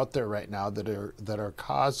that are out there right now that are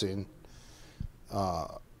causing.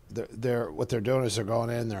 What they're doing is they're going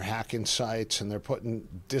in, they're hacking sites, and they're putting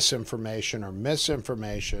disinformation or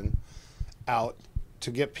misinformation out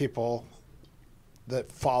to get people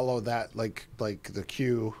that follow that, like the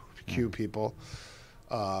Q people.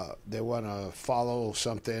 They want to follow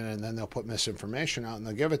something, and then they'll put misinformation out and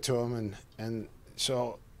they'll give it to them, and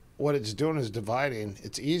so what it's doing is dividing.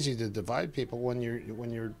 It's easy to divide people when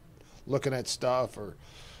you're looking at stuff or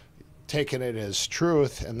taking it as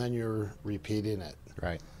truth, and then you're repeating it.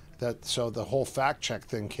 Right. So the whole fact check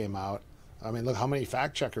thing came out. I mean, look, how many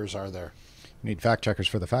fact checkers are there? We need fact checkers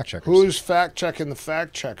for the fact checkers. Who's fact checking the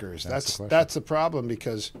fact checkers? That's the problem,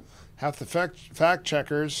 because half the fact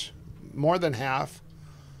checkers, more than half,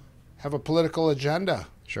 have a political agenda.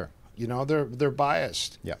 Sure. You know, they're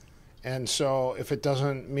biased. Yeah. And so if it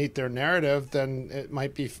doesn't meet their narrative, then it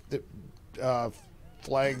might be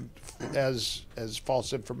flagged as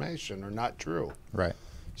false information or not true. Right.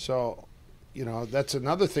 So, you know, that's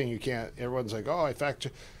another thing you can't. Everyone's like, oh, I fact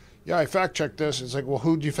checked this. It's like, well,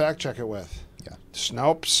 who'd you fact check it with? Yeah.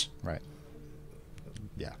 Snopes. Right.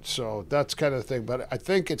 Yeah. So that's kind of the thing. But I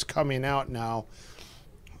think it's coming out now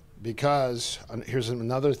because here's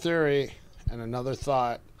another theory and another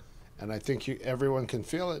thought, and I think everyone can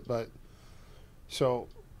feel it. But so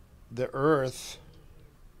the Earth,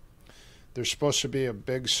 there's supposed to be a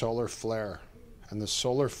big solar flare, and the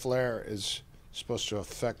solar flare is supposed to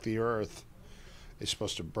affect the Earth. It's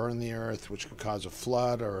supposed to burn the Earth, which could cause a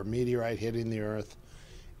flood or a meteorite hitting the Earth.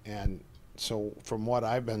 And so from what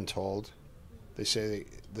I've been told, they say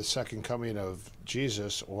the second coming of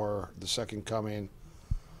Jesus, or the second coming,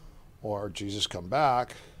 or Jesus come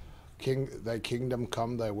back, thy kingdom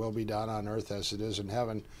come, thy will be done on earth as it is in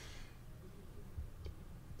heaven.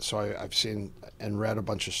 So I've seen and read a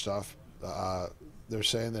bunch of stuff. They're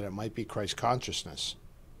saying that it might be Christ consciousness.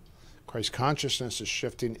 Christ consciousness is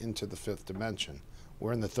shifting into the 5th dimension.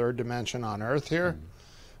 We're in the 3rd dimension on earth here.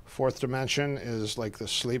 4th dimension is like the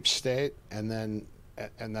sleep state, and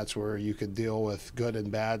that's where you could deal with good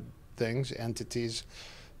and bad things, entities.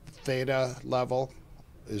 Theta level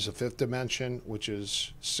is a 5th dimension, which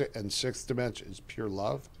is, and 6th dimension is pure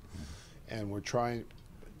love. And we're trying,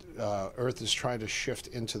 Earth is trying to shift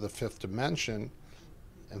into the 5th dimension,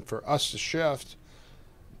 and for us to shift,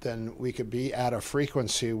 then we could be at a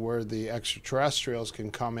frequency where the extraterrestrials can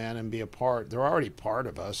come in and be a part. They're already part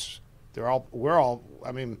of us. We're all,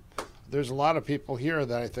 I mean, there's a lot of people here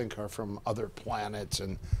that I think are from other planets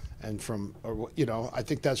and from, or, you know, I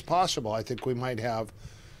think that's possible. I think we might have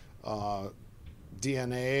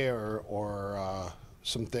DNA or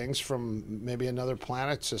some things from maybe another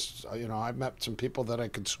planet. Just, you know, I've met some people that I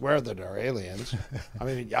could swear that are aliens. I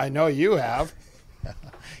mean, I know you have.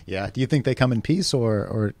 Yeah. Do you think they come in peace,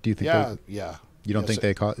 or do you think? Yeah. You don't think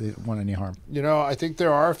they want any harm? You know, I think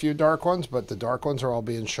there are a few dark ones, but the dark ones are all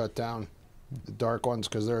being shut down. The dark ones,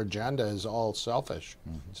 because their agenda is all selfish.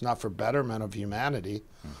 It's not for betterment of humanity.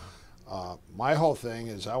 My whole thing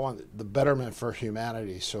is I want the betterment for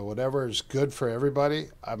humanity. So whatever is good for everybody,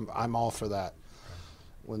 I'm all for that.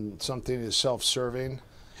 When something is self-serving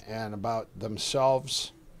and about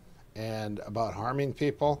themselves and about harming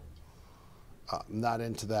people, I'm not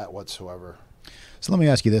into that whatsoever. So let me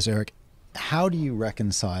ask you this, Eric. How do you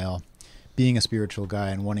reconcile being a spiritual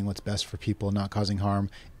guy and wanting what's best for people, not causing harm,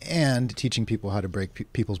 and teaching people how to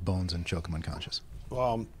break people's bones and choke them unconscious?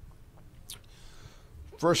 Well,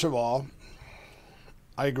 first of all,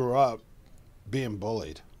 I grew up being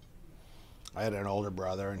bullied. I had an older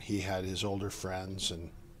brother, and he had his older friends, and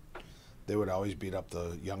they would always beat up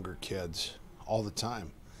the younger kids. all the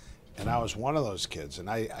time. And I was one of those kids, and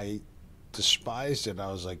I despised it.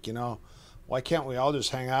 I was like, you know, why can't we all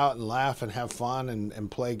just hang out and laugh and have fun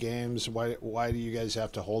and play games? Why do you guys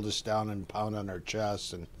have to hold us down and pound on our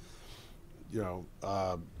chests and, you know,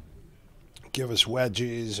 give us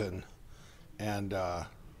wedgies and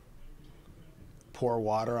pour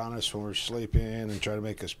water on us when we're sleeping and try to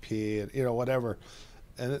make us pee and, you know, whatever.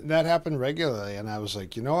 And that happened regularly. And I was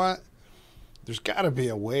like, you know what? There's got to be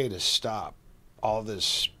a way to stop all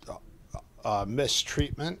this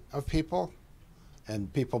mistreatment of people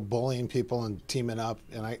and people bullying people and teaming up.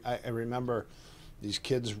 And I remember these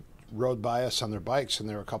kids rode by us on their bikes, and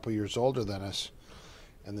they were a couple years older than us.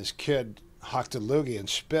 And this kid hocked a loogie and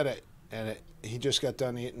spit it, and he just got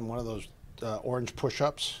done eating one of those orange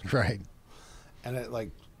push-ups. Right. And it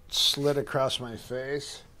like slid across my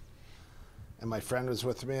face. And my friend was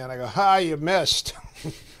with me, and I go, "Ha, you missed."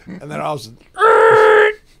 And then I was,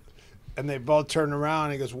 and they both turned around.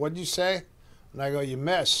 And he goes, "What'd you say?" And I go, "You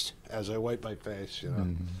missed," as I wipe my face, you know.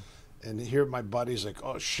 Mm-hmm. And here my buddy's like,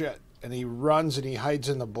 "Oh shit!" And he runs and he hides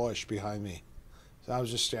in the bush behind me. So I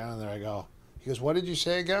was just standing there. I go, he goes, "What did you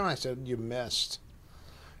say again?" I said, "You missed."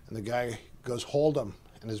 And the guy goes, "Hold him."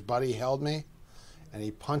 And his buddy held me, and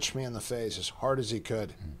he punched me in the face as hard as he could.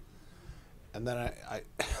 Mm-hmm. And then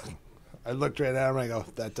I looked right at him and I go,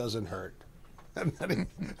 "That doesn't hurt." And then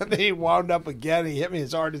he wound up again. He hit me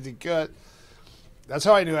as hard as he could. That's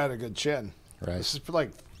how I knew I had a good chin. Right. This is for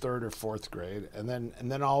like 3rd or 4th grade. And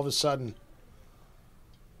then all of a sudden,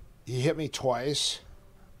 he hit me twice.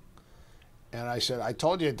 And I said, "I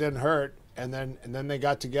told you it didn't hurt." And then they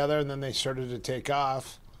got together, and then they started to take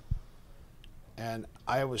off. And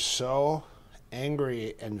I was so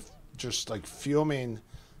angry and just like fuming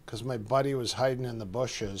because my buddy was hiding in the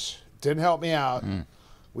bushes. Didn't help me out. Mm.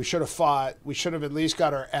 We should have fought. We should have at least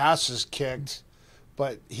got our asses kicked.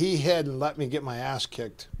 But he hid and let me get my ass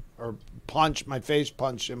kicked or my face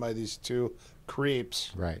punched in by these two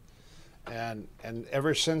creeps. Right. And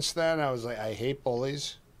ever since then, I was like, I hate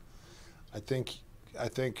bullies. I think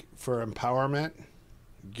for empowerment,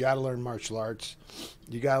 you got to learn martial arts.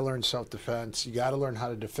 You got to learn self-defense. You got to learn how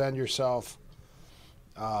to defend yourself.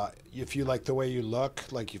 If you like the way you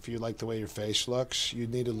look, like if you like the way your face looks, you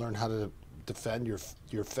need to learn how to defend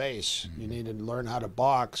your face. Mm-hmm. You need to learn how to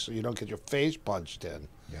box so you don't get your face punched in.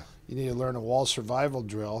 Yeah. You need to learn a wall survival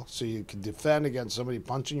drill so you can defend against somebody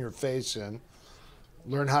punching your face in.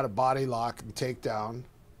 Learn how to body lock and take down.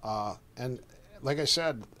 And like I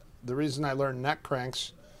said, the reason I learned neck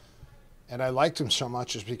cranks and I liked them so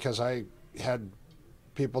much is because I had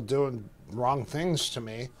people doing wrong things to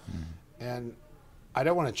me. Mm-hmm. And I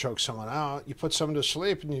don't want to choke someone out. You put someone to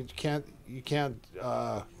sleep, and you can't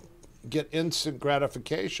get instant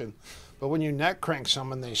gratification. But when you neck crank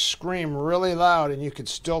someone, they scream really loud, and you could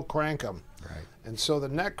still crank them. Right. And so the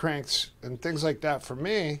neck cranks and things like that for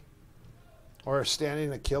me, or a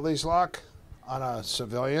standing Achilles lock on a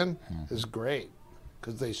civilian, is great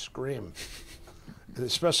because they scream,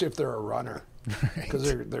 especially if they're a runner.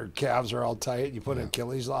 Because their calves are all tight. You put an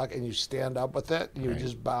Achilles lock, and you stand up with it, and you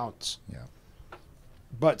just bounce. Yeah.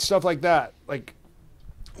 But stuff like that, like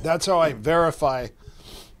that's how I verify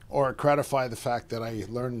or credify the fact that I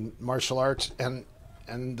learned martial arts and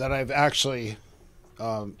that I've actually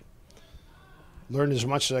learned as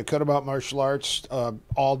much as I could about martial arts,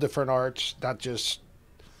 all different arts, not just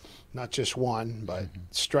one, but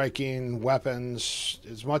striking, weapons,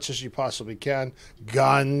 as much as you possibly can,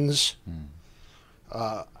 guns.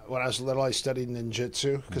 When I was little, I studied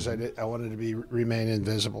ninjutsu because I wanted to remain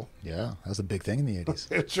invisible. Yeah, that was a big thing in the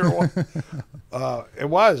 80s. It sure was. It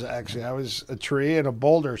was, actually. I was a tree and a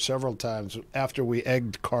boulder several times after we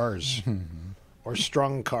egged cars or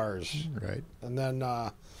strung cars. Right. And then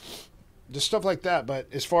just stuff like that. But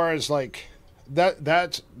as far as like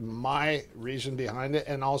that's my reason behind it.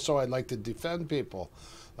 And also I'd like to defend people.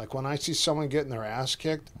 Like when I see someone getting their ass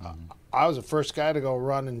kicked, I was the first guy to go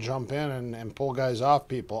run and jump in and pull guys off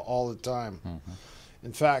people all the time.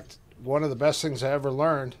 In fact, one of the best things I ever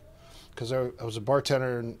learned, because I was a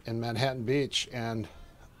bartender in Manhattan Beach, and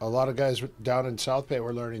a lot of guys down in South Bay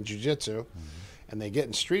were learning jiu-jitsu, and they get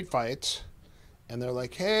in street fights, and they're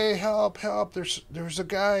like, "Hey, help, help, there's a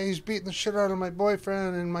guy, he's beating the shit out of my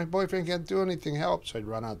boyfriend, and my boyfriend can't do anything, help." So I'd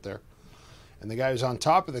run out there. And the guy was on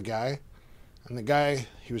top of the guy, and the guy,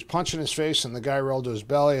 he was punching his face, and the guy rolled to his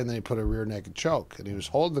belly, and then he put a rear naked choke. And he was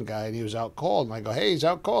holding the guy, and he was out cold. And I go, "Hey, he's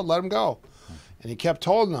out cold, let him go." And he kept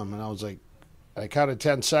holding him. And I was like, I counted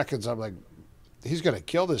 10 seconds. I'm like, he's going to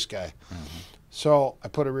kill this guy. So I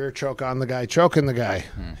put a rear choke on the guy, choking the guy.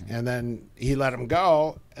 And then he let him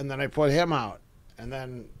go, and then I put him out. And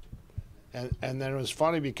then it was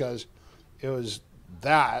funny because it was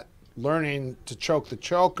that, learning to choke the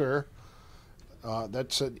choker.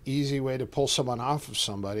 That's an easy way to pull someone off of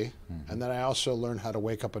somebody. And then I also learned how to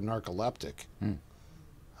wake up a narcoleptic.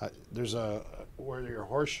 There's where your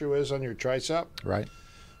horseshoe is on your tricep. Right.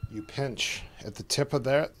 You pinch at the tip of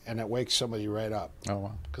that, and it wakes somebody right up. Oh,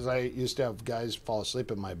 wow. Because I used to have guys fall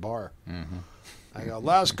asleep in my bar. I go,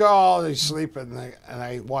 last call. He's sleeping. And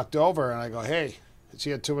I walked over, and I go, hey, has he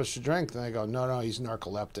had too much to drink? And I go, no, he's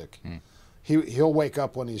narcoleptic. He'll wake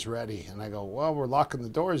up when he's ready. And I go, well, we're locking the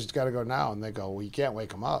doors. He's got to go now. And they go, well, you can't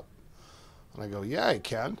wake him up. And I go, yeah, I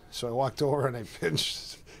can. So I walked over, and I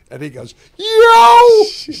pinched. And he goes, yo!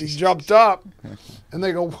 He jumped up. And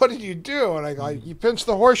they go, what did you do? And I go, you pinched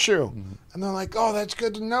the horseshoe. And they're like, oh, that's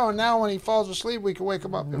good to know. And now when he falls asleep, we can wake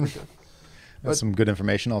him up. That's some good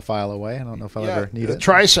information I'll file away. I don't know if I'll ever need the it.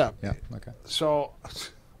 Tricep. Yeah, okay. So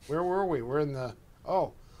where were we? We're in the,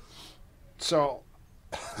 so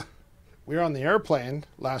we were on the airplane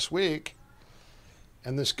last week,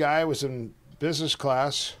 and this guy was in business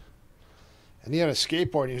class, and he had a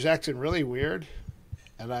skateboard. He was acting really weird.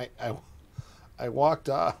 And I walked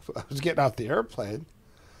up. I was getting off the airplane,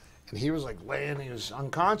 and he was like laying. He was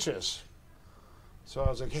unconscious. So I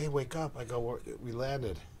was like, "Hey, wake up!" I go, "We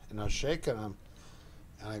landed," and I was shaking him,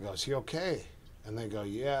 and I go, "Is he okay?" And they go,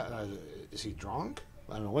 "Yeah." And I was, is he drunk?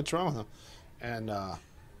 I don't know what's wrong with him. And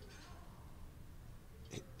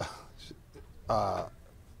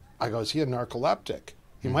I go, "Is he a narcoleptic?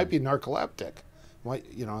 He might be narcoleptic.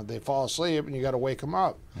 They fall asleep, and you got to wake him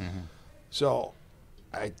up." So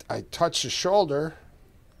I touched his shoulder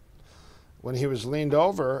when he was leaned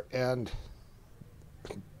over, and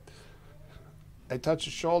I touched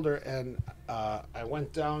his shoulder, and I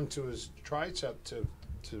went down to his tricep to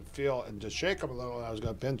feel and to shake him a little, and I was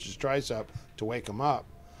going to pinch his tricep to wake him up.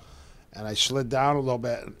 And I slid down a little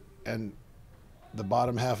bit, and the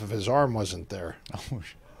bottom half of his arm wasn't there.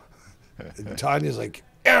 And Tanya's like,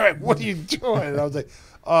 Erik, what are you doing? And I was like,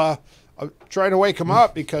 I'm trying to wake him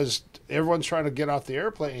up because everyone's trying to get off the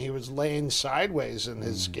airplane. He was laying sideways, and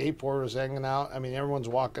his skateboard was hanging out. I mean, everyone's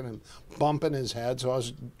walking and bumping his head. So I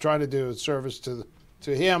was trying to do a service to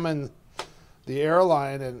him and the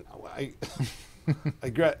airline, and I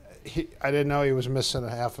didn't know he was missing a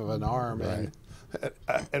half of an arm, right.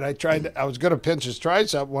 and I was going to pinch his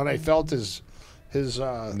tricep when I felt his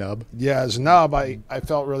nub. Yeah, his nub. I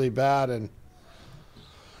felt really bad, and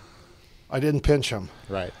I didn't pinch him.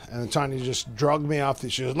 Right. And Tanya just drugged me off the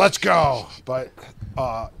shoes. Let's go. But,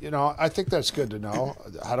 I think that's good to know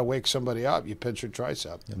how to wake somebody up. You pinch your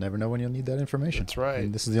tricep. You'll never know when you'll need that information. That's right.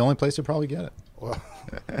 And this is the only place you'll probably get it. Well,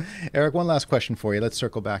 Erik, one last question for you. Let's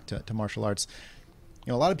circle back to martial arts.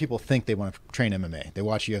 A lot of people think they want to train MMA. They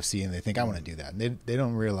watch UFC and they think, I want to do that. And they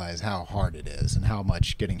don't realize how hard it is and how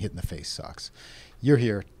much getting hit in the face sucks. You're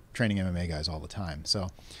here training MMA guys all the time. So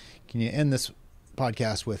can you end this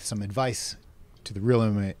podcast with some advice to the real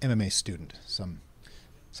MMA student? Some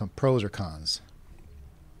pros or cons?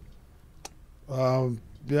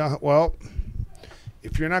 Yeah, well,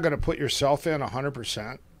 if you're not going to put yourself in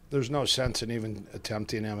 100%, there's no sense in even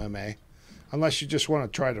attempting MMA. Unless you just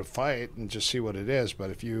want to try to fight and just see what it is. But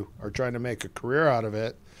if you are trying to make a career out of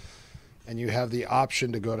it and you have the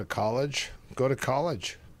option to go to college, go to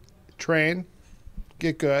college. Train,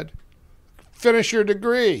 get good, finish your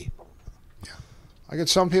degree. Yeah. I get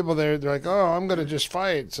some people they're like, oh, I'm going to just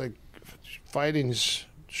fight. It's like fighting's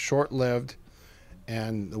short-lived,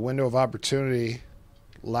 and the window of opportunity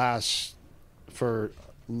lasts for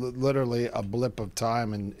literally a blip of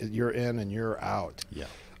time, and you're in and you're out. Yeah.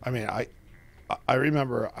 I mean, I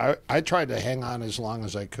remember I tried to hang on as long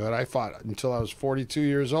as I could. I fought until I was 42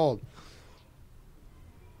 years old.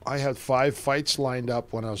 I had 5 fights lined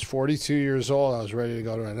up when I was 42 years old. I was ready to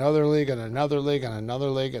go to another league and another league and another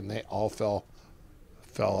league, and they all fell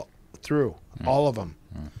through, all of them.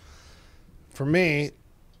 For me,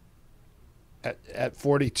 at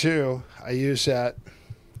 42, I use that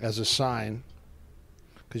as a sign,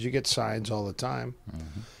 because you get signs all the time.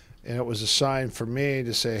 And it was a sign for me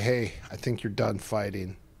to say, hey, I think you're done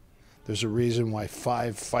fighting. There's a reason why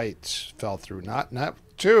 5 fights fell through. Not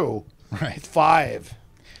 2, right? 5.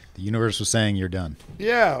 The universe was saying you're done.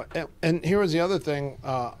 Yeah. And here was the other thing.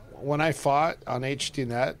 When I fought on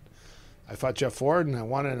HDNet, I fought Jeff Ford, and I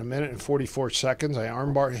won in 1 minute and 44 seconds. I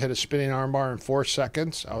hit a spinning armbar in 4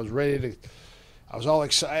 seconds. I was ready to, I was all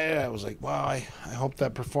excited. I was like, wow, I hope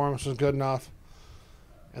that performance was good enough.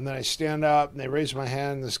 And then I stand up, and they raise my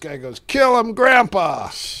hand, and this guy goes, kill him, Grandpa.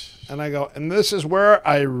 And I go, and this is where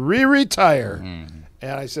I retire. And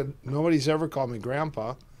I said, nobody's ever called me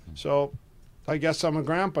Grandpa, so I guess I'm a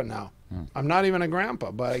grandpa now. I'm not even a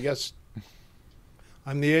grandpa, but I guess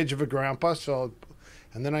I'm the age of a grandpa, so,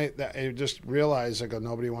 and then I just realized, I go,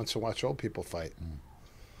 nobody wants to watch old people fight.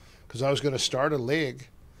 Because I was going to start a league,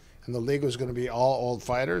 and the league was going to be all old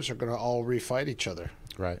fighters are going to all refight each other.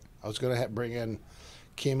 Right. I was going to bring in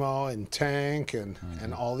Chemo and Tank and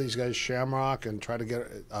all these guys, Shamrock, and try to get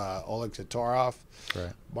Oleg Tatarov,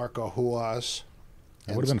 Right. Marco Huas.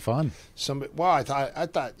 That would have been fun. Well, I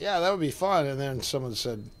thought, yeah, that would be fun. And then someone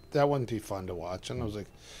said, that wouldn't be fun to watch. And I was like,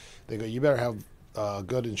 they go, you better have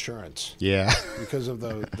good insurance. Yeah. Because of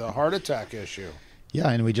the heart attack issue. Yeah,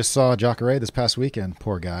 and we just saw Jacare this past weekend.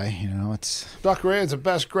 Poor guy. You know, it's Jacare is the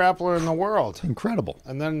best grappler in the world. incredible.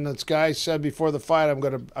 And then this guy said before the fight, I'm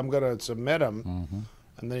gonna submit him. Mm-hmm.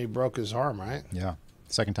 And then he broke his arm, right? Yeah.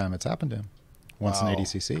 Second time it's happened to him. Once Wow. in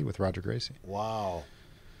ADCC with Roger Gracie. Wow.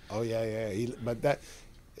 Oh yeah. He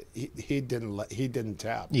didn't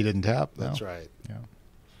tap. He didn't tap. No. That's right. Yeah.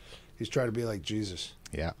 He's trying to be like Jesus.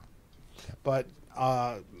 Yeah. But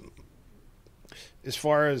as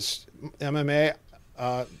far as MMA,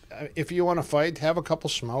 if you want to fight, have a couple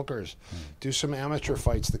smokers. Do some amateur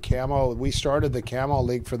fights. The camo, we started the camo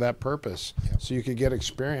league for that purpose, so you could get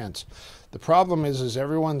experience. The problem is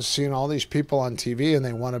everyone's seen all these people on TV and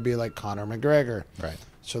they want to be like Conor McGregor. Right.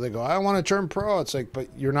 So they go, I want to turn pro. It's like, but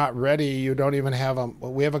you're not ready. You don't even have a.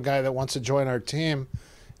 We have a guy that wants to join our team,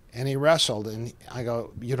 and he wrestled. And I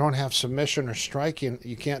go, you don't have submission or striking.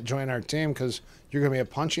 You can't join our team because you're going to be a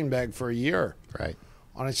punching bag for a year. Right.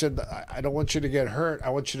 And I said, I don't want you to get hurt. I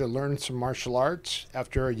want you to learn some martial arts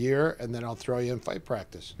after a year, and then I'll throw you in fight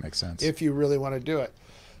practice. Makes sense. If you really want to do it.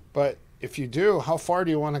 But if you do, how far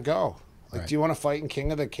do you want to go? Like, Right. do you want to fight in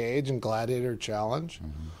King of the Cage and Gladiator Challenge?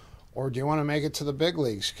 Mm-hmm. Or do you want to make it to the big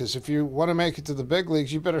leagues? Because if you want to make it to the big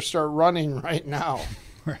leagues, you better start running right now.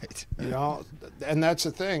 Right. You know, and that's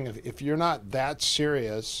the thing. If you're not that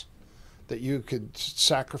serious that you could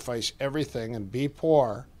sacrifice everything and be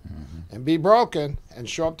poor and be broken and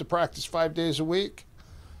show up to practice 5 days a week,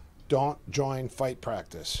 don't join fight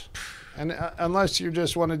practice. And unless you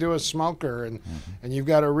just want to do a smoker and you've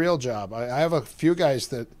got a real job. I have a few guys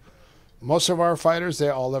that, most of our fighters, they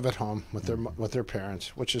all live at home with their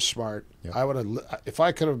parents, which is smart. Yep. I would have, if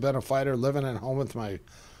I could have been a fighter living at home with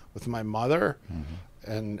my mother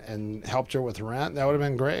and helped her with rent, that would have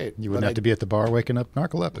been great. You wouldn't have to be at the bar waking up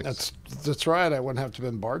narcoleptics. That's right. I wouldn't have to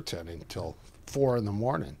been bartending till 4 in the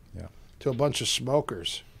morning. Yeah. To a bunch of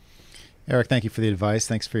smokers. Erik, thank you for the advice.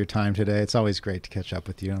 Thanks for your time today. It's always great to catch up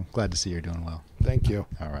with you. I'm glad to see you're doing well. Thank you.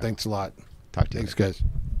 All right. Thanks a lot. Talk to you Thanks, later. guys.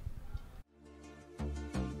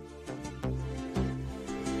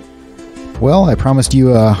 Well, I promised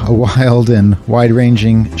you a wild and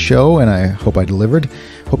wide-ranging show, and I hope I delivered.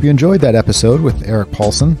 Hope you enjoyed that episode with Erik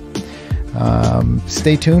Paulson.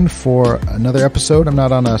 Stay tuned for another episode. I'm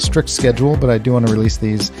not on a strict schedule, but I do want to release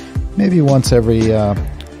these maybe once every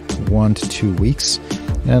 1 to 2 weeks.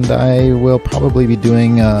 And I will probably be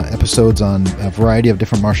doing episodes on a variety of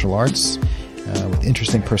different martial arts with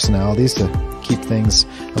interesting personalities to keep things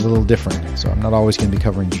a little different. So I'm not always going to be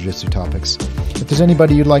covering jiu-jitsu topics. If there's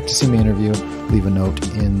anybody you'd like to see me interview, leave a note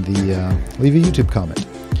in the leave a YouTube comment.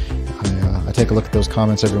 I take a look at those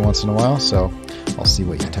comments every once in a while, so I'll see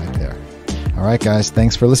what you type there. All right, guys,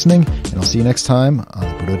 thanks for listening, and I'll see you next time on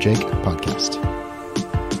the Budo Jake podcast.